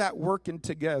have that working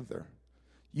together,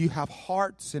 you have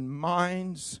hearts and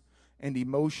minds and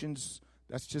emotions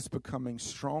that's just becoming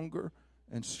stronger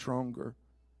and stronger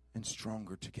and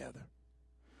stronger together.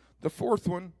 The fourth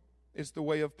one is the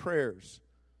way of prayers.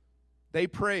 They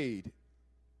prayed.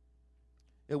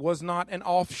 It was not an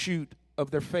offshoot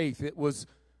of their faith. It was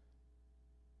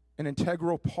an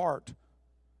integral part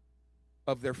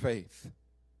of their faith.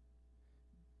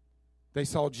 They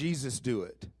saw Jesus do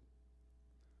it.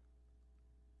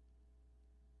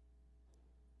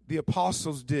 The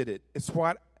apostles did it. It's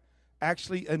what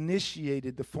actually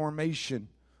initiated the formation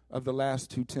of the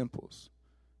last two temples.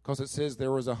 Because it says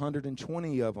there was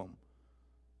 120 of them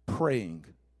praying,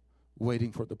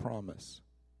 waiting for the promise.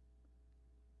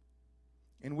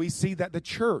 And we see that the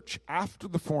church, after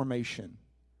the formation,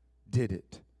 did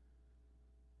it.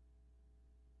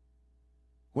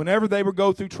 Whenever they would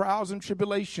go through trials and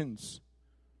tribulations,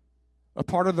 a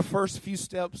part of the first few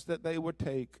steps that they would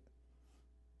take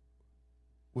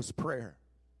was prayer.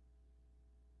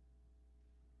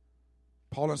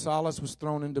 Paul and Silas was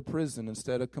thrown into prison.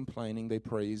 Instead of complaining, they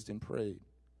praised and prayed.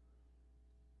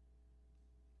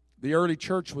 The early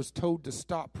church was told to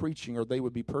stop preaching or they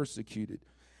would be persecuted.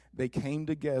 They came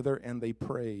together and they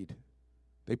prayed.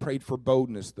 They prayed for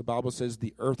boldness. The Bible says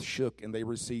the earth shook and they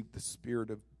received the spirit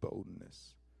of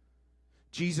boldness.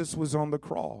 Jesus was on the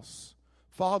cross.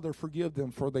 Father, forgive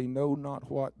them, for they know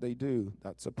not what they do.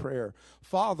 That's a prayer.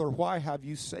 Father, why have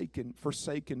you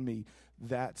forsaken me?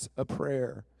 That's a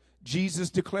prayer. Jesus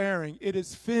declaring, it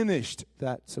is finished.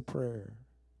 That's a prayer.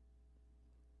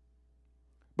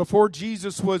 Before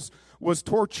Jesus was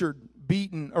tortured,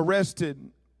 beaten,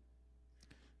 arrested,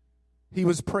 he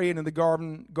was praying in the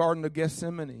Garden of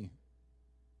Gethsemane.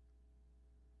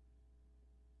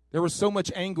 There was so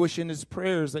much anguish in his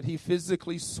prayers that he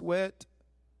physically sweated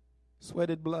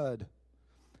blood.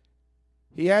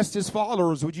 He asked his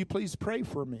followers, would you please pray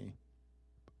for me?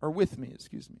 Or with me,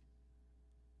 excuse me.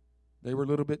 They were a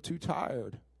little bit too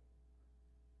tired.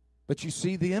 But you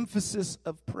see the emphasis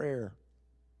of prayer.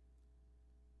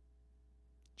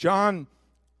 John,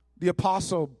 the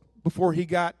apostle, before he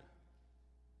got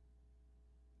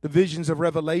the visions of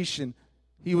Revelation,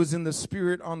 he was in the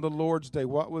Spirit on the Lord's day.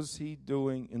 What was he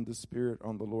doing in the Spirit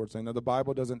on the Lord's day? Now, the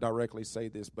Bible doesn't directly say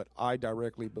this, but I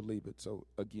directly believe it. So,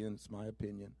 again, it's my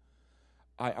opinion.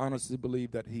 I honestly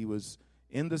believe that he was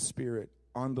in the Spirit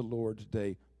on the Lord's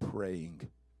day praying.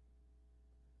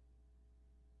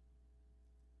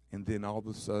 And then all of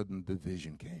a sudden, the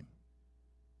vision came.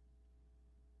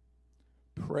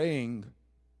 Praying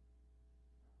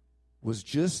was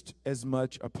just as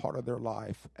much a part of their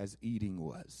life as eating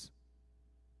was.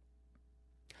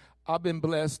 I've been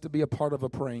blessed to be a part of a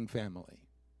praying family.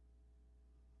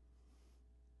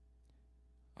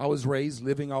 I was raised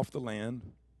living off the land,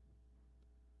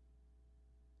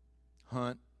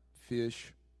 hunt,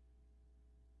 fish,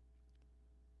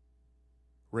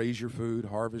 raise your food,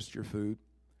 harvest your food.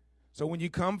 So when you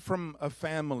come from a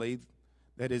family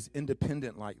that is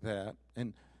independent like that,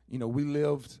 and you know, we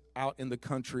lived out in the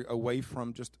country away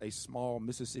from just a small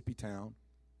Mississippi town.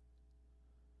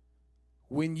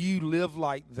 When you live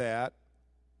like that,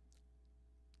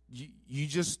 you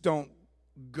just don't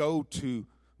go to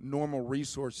normal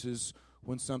resources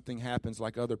when something happens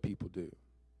like other people do.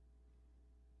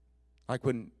 Like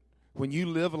when you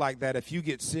live like that, if you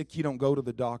get sick, you don't go to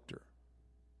the doctor.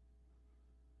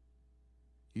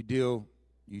 You deal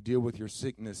with your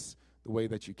sickness the way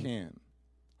that you can.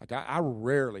 Like I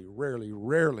rarely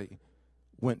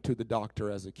went to the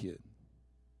doctor as a kid.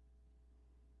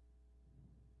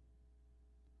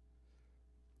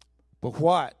 But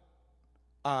what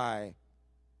I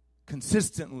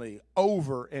consistently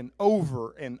over and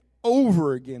over and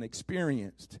over again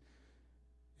experienced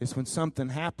is when something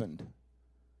happened,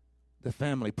 the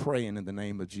family praying in the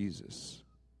name of Jesus.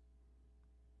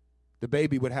 The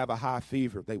baby would have a high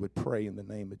fever. They would pray in the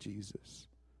name of Jesus.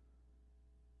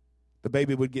 The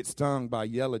baby would get stung by a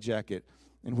yellow jacket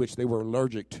in which they were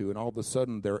allergic to, and all of a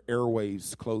sudden their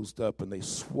airways closed up and they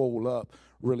swole up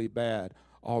really bad.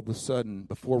 All of a sudden,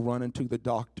 before running to the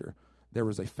doctor, there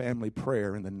was a family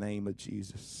prayer in the name of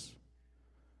Jesus.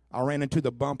 I ran into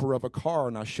the bumper of a car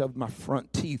and I shoved my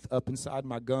front teeth up inside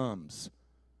my gums.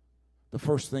 The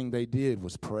first thing they did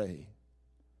was pray.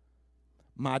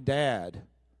 My dad,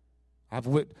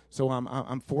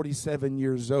 I'm 47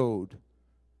 years old.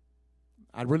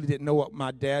 I really didn't know what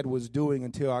my dad was doing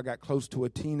until I got close to a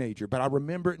teenager. But I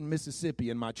remember it in Mississippi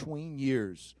in my tween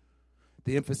years,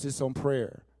 the emphasis on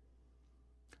prayer.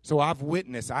 So I've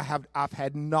witnessed, I've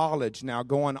had knowledge now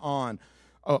going on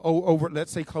over,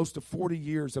 let's say, close to 40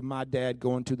 years of my dad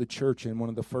going to the church, and one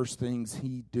of the first things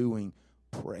he doing,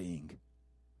 praying.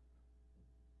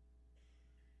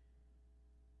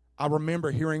 I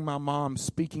remember hearing my mom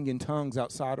speaking in tongues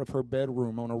outside of her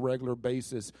bedroom on a regular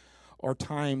basis. Or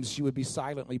times she would be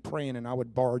silently praying and I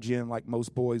would barge in like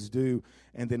most boys do.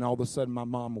 And then all of a sudden my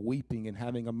mom weeping and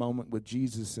having a moment with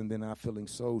Jesus. And then I feeling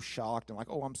so shocked and like,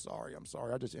 oh, I'm sorry.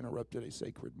 I just interrupted a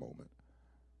sacred moment.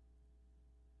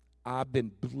 I've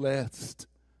been blessed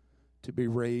to be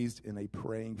raised in a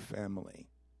praying family.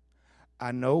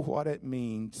 I know what it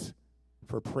means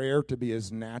for prayer to be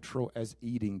as natural as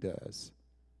eating does.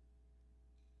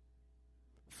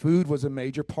 Food was a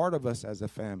major part of us as a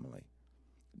family.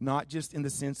 Not just in the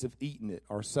sense of eating it,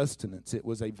 our sustenance. It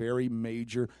was a very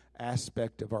major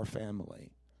aspect of our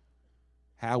family.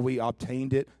 How we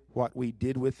obtained it, what we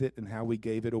did with it, and how we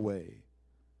gave it away.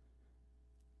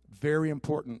 Very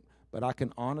important, but I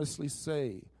can honestly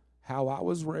say how I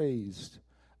was raised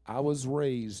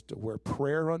where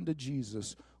prayer unto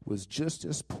Jesus was just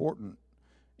as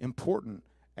important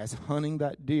as hunting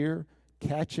that deer,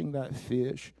 catching that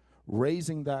fish,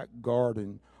 raising that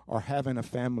garden, or having a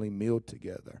family meal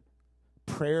together.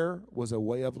 Prayer was a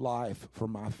way of life for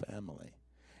my family.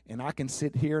 And I can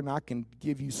sit here and I can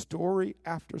give you story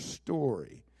after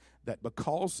story that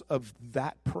because of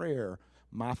that prayer,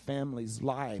 my family's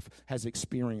life has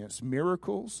experienced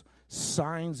miracles,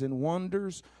 signs and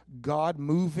wonders, God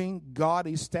moving, God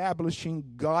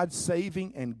establishing, God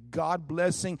saving, and God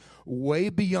blessing way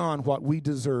beyond what we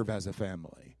deserve as a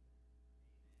family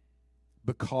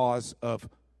because of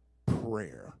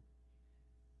prayer.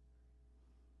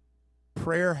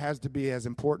 Prayer has to be as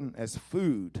important as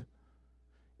food.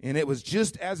 And it was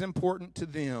just as important to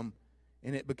them,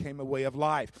 and it became a way of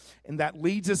life. And that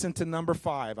leads us into number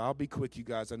 5. I'll be quick, you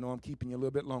guys. I know I'm keeping you a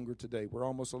little bit longer today. We're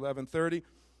almost 11:30.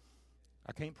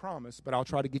 I can't promise, but I'll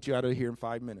try to get you out of here in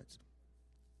 5 minutes.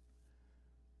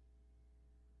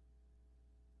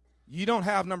 You don't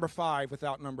have number 5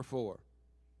 without number 4.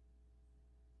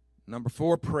 Number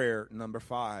 4, prayer. Number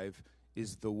 5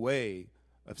 is the way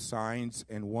of signs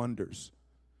and wonders.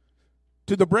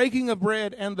 To the breaking of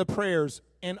bread and the prayers,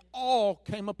 and all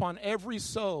came upon every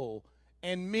soul,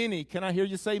 and many, can I hear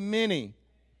you say many?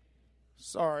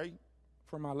 Sorry,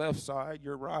 for my left side,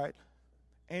 you're right.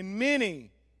 And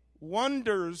many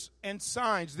wonders and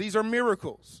signs, these are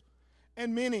miracles,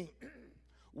 and many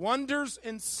wonders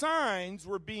and signs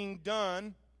were being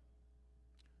done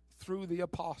through the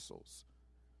apostles.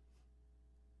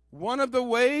 One of the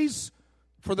ways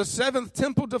for the seventh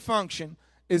temple to function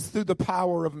is through the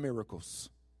power of miracles.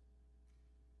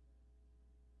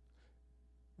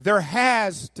 There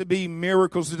has to be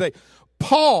miracles today.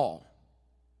 Paul,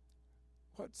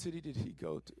 what city did he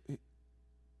go to?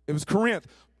 It was Corinth.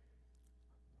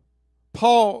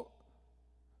 Paul,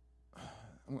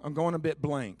 I'm going a bit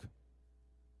blank.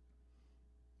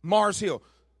 Mars Hill.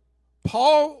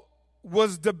 Paul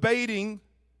was debating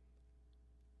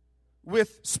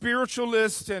with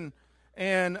spiritualists and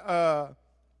the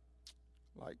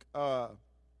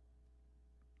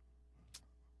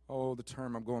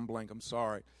term, I'm going blank, I'm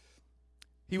sorry.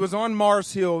 He was on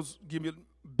Mars Hills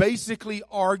basically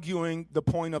arguing the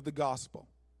point of the gospel.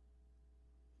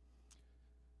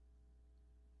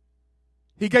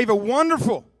 He gave a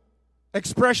wonderful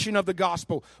expression of the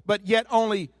gospel, but yet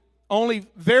only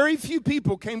very few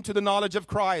people came to the knowledge of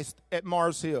Christ at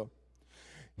Mars Hill.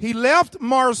 He left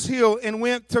Mars Hill and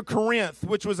went to Corinth,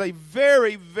 which was a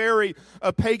very, very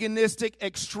paganistic,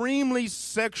 extremely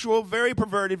sexual, very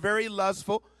perverted, very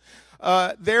lustful.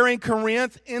 There in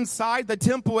Corinth, inside the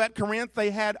temple at Corinth,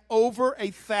 they had over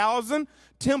 1,000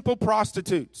 temple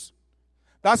prostitutes.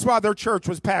 That's why their church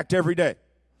was packed every day.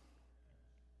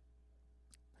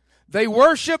 They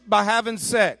worshiped by having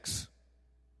sex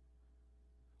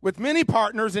with many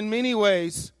partners in many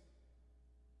ways.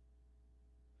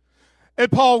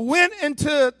 And Paul went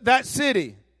into that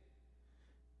city.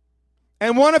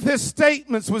 And one of his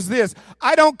statements was this: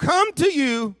 I don't come to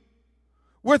you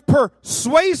with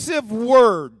persuasive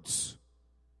words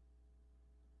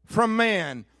from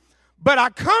man, but I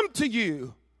come to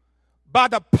you by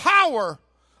the power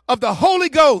of the Holy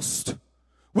Ghost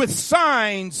with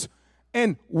signs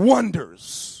and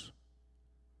wonders.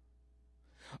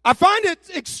 I find it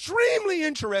extremely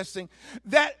interesting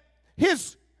that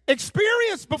his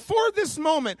experience before this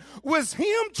moment was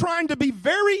him trying to be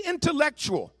very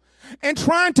intellectual and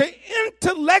trying to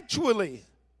intellectually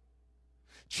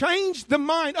change the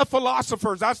mind of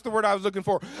philosophers. That's the word I was looking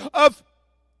for. Of,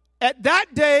 at that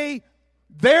day,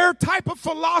 their type of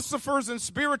philosophers and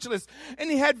spiritualists. And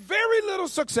he had very little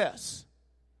success.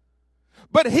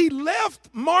 But he left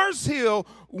Mars Hill,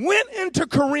 went into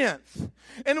Corinth,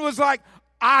 and it was like,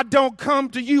 I don't come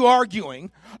to you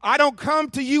arguing. I don't come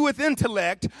to you with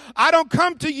intellect. I don't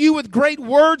come to you with great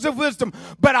words of wisdom.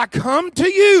 But I come to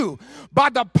you by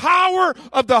the power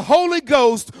of the Holy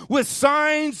Ghost with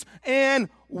signs and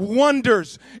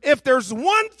wonders. If there's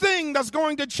one thing that's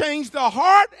going to change the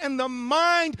heart and the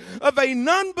mind of a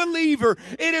non-believer,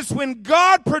 it is when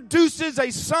God produces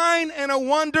a sign and a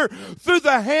wonder through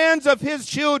the hands of his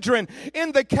children,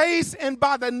 in the case and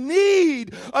by the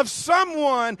need of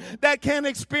someone that can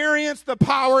experience the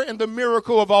power and the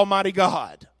miracle of Almighty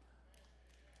God.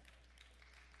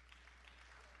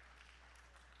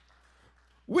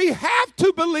 We have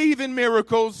to believe in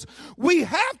miracles. We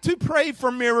have to pray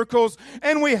for miracles.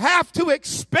 And we have to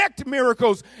expect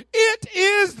miracles. It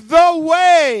is the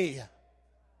way.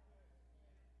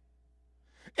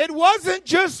 It wasn't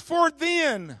just for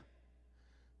then.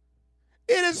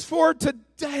 It is for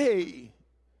today.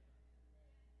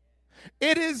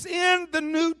 It is in the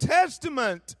New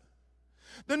Testament.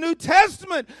 The New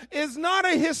Testament is not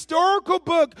a historical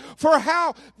book for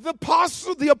how the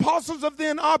apostles of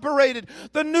then operated.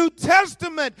 The New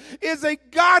Testament is a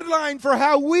guideline for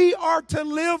how we are to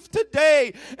live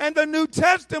today. And the New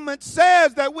Testament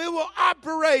says that we will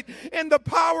operate in the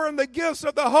power and the gifts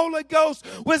of the Holy Ghost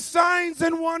with signs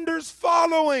and wonders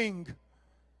following.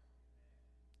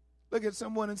 Look at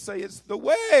someone and say, it's the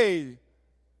way.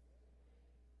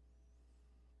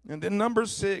 And then number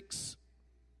 6.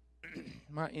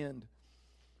 My end.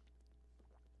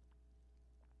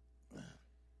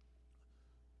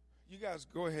 You guys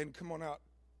go ahead and come on out.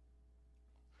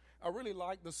 I really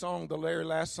like the song, the very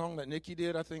last song that Nikki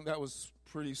did. I think that was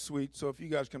pretty sweet. So if you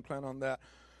guys can plan on that.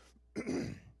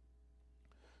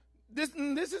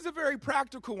 This is a very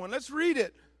practical one. Let's read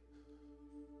it.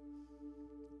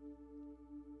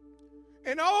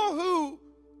 And all who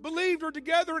believed were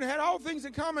together and had all things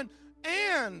in common.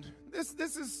 And this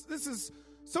is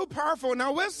so powerful.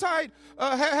 Now, Westside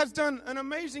has done an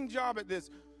amazing job at this.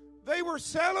 They were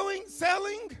selling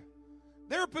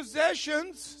their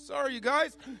possessions, sorry you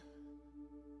guys,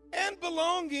 and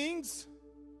belongings,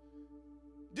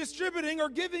 distributing or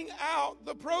giving out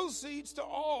the proceeds to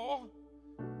all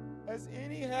as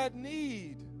any had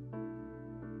need.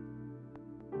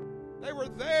 They were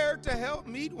there to help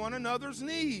meet one another's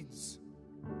needs.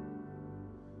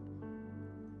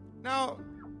 Now,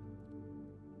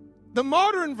 the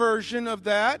modern version of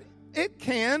that, it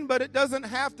can, but it doesn't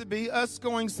have to be us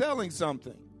going selling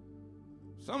something.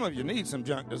 Some of you need some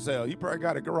junk to sell. You probably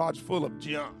got a garage full of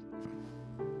junk.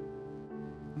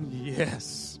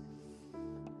 Yes.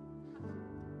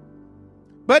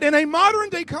 But in a modern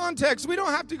day context, we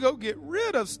don't have to go get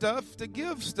rid of stuff to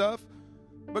give stuff,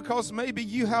 because maybe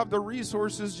you have the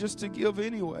resources just to give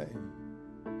anyway.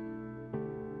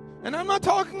 And I'm not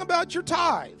talking about your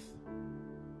tithe.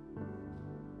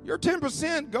 Your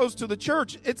 10% goes to the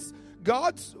church. It's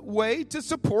God's way to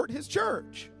support his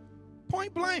church.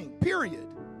 Point blank, period.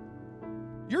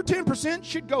 Your 10%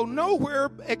 should go nowhere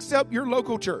except your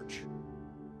local church.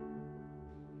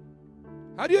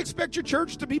 How do you expect your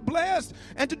church to be blessed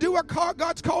and to do what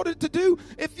God's called it to do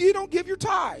if you don't give your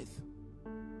tithe?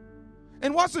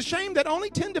 And what's a shame that only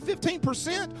 10 to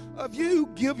 15% of you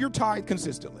give your tithe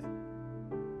consistently.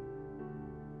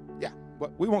 Yeah,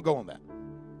 but we won't go on that.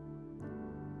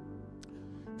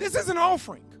 This is an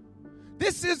offering.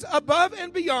 This is above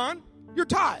and beyond your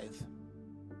tithe.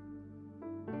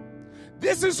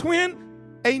 This is when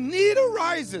a need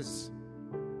arises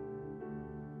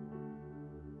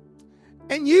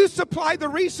and you supply the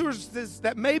resources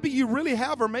that maybe you really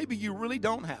have or maybe you really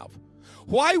don't have.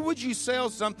 Why would you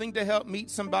sell something to help meet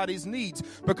somebody's needs?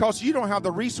 Because you don't have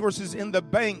the resources in the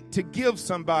bank to give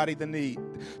somebody the need,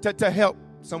 to help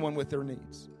someone with their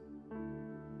needs.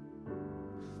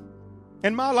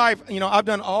 In my life, I've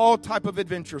done all type of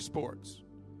adventure sports.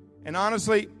 And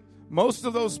honestly, most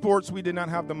of those sports we did not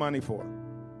have the money for.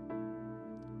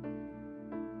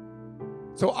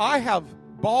 So I have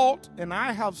bought and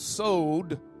I have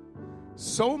sold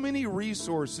so many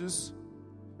resources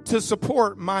to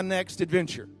support my next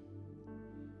adventure.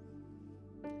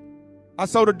 I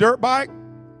sold a dirt bike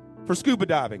for scuba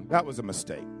diving. That was a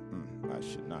mistake. I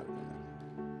should not have done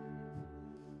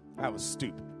that. That was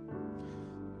stupid.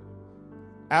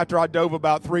 After I dove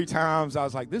about 3 times, I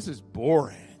was like, this is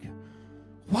boring.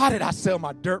 Why did I sell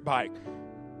my dirt bike?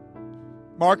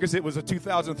 Marcus, it was a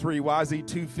 2003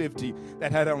 YZ250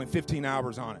 that had only 15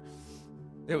 hours on it.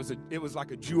 It was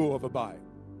like a jewel of a bike.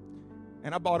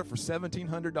 And I bought it for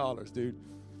 $1,700, dude.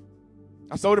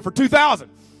 I sold it for $2,000.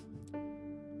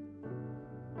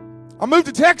 I moved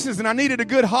to Texas and I needed a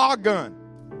good hog gun.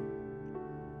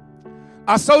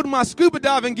 I sold my scuba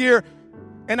diving gear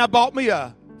and I bought me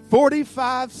a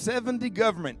 4570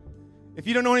 Government. If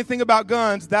you don't know anything about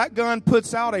guns, that gun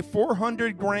puts out a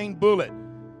 400 grain bullet.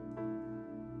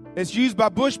 It's used by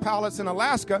bush pilots in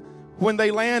Alaska when they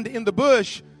land in the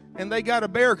bush and they got a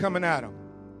bear coming at them.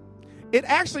 It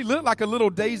actually looked like a little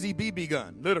Daisy BB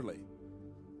gun, literally.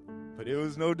 But it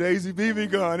was no Daisy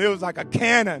BB gun. It was like a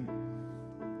cannon.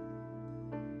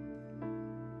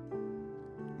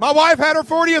 My wife had her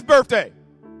 40th birthday.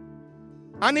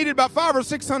 I needed about $500 or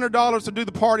 $600 to do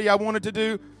the party I wanted to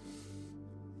do.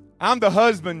 I'm the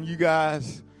husband, you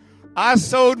guys. I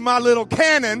sold my little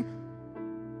cannon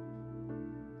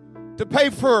to pay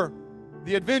for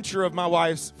the adventure of my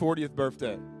wife's 40th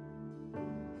birthday.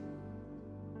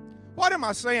 What am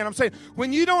I saying? I'm saying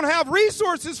when you don't have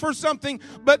resources for something,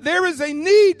 but there is a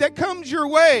need that comes your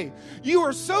way, you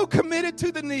are so committed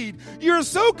to the need. You're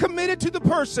so committed to the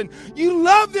person. You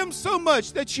love them so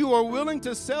much that you are willing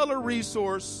to sell a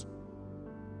resource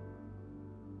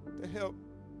to help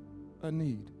a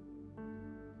need.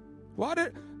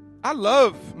 I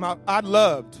loved my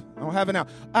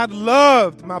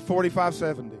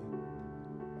 4570.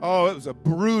 Oh, it was a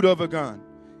brute of a gun.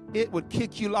 It would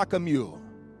kick you like a mule.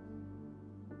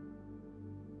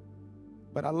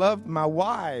 But I loved my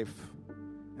wife,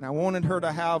 and I wanted her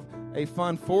to have a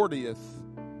fun 40th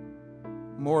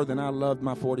more than I loved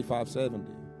my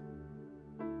 4570.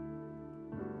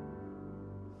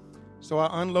 So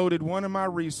I unloaded one of my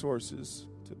resources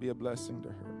to be a blessing to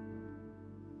her.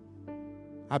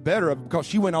 I better have, because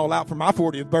she went all out for my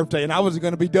 40th birthday, and I wasn't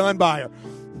going to be done by her.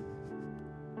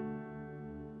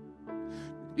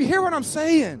 You hear what I'm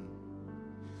saying?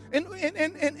 And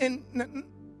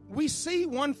we see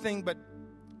one thing, but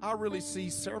I really see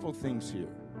several things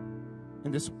here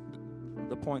in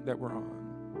the point that we're on.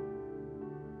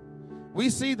 We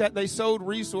see that they sold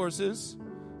resources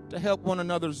to help one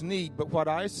another's need, but what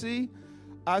I see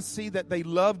that they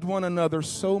loved one another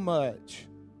so much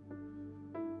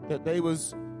that they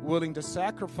was willing to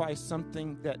sacrifice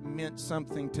something that meant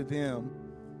something to them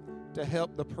to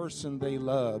help the person they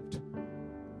loved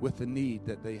with the need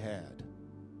that they had.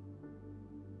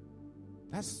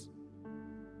 That's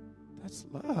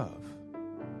love.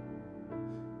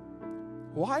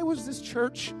 Why was this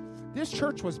church? This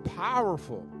church was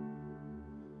powerful.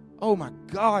 Oh my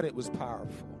God, it was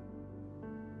powerful.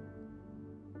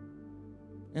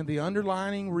 And the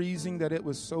underlying reason that it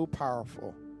was so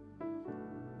powerful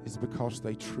is because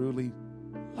they truly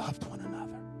loved one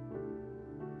another.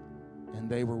 And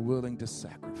they were willing to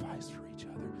sacrifice for each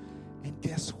other. And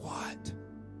guess what?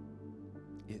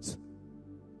 It's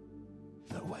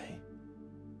the way.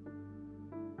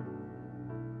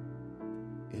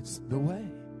 It's the way.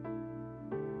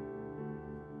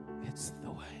 It's the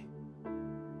way.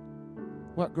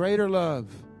 What greater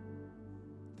love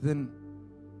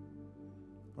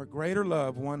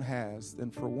one has than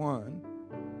for one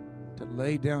to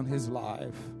lay down his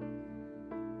life,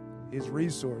 his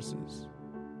resources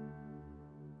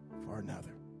for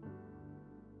another.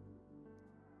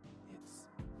 It's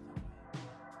the way.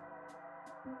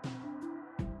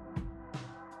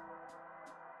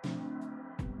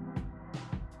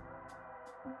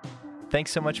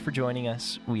 Thanks so much for joining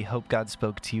us. We hope God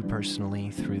spoke to you personally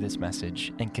through this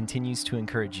message and continues to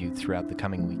encourage you throughout the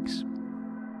coming weeks.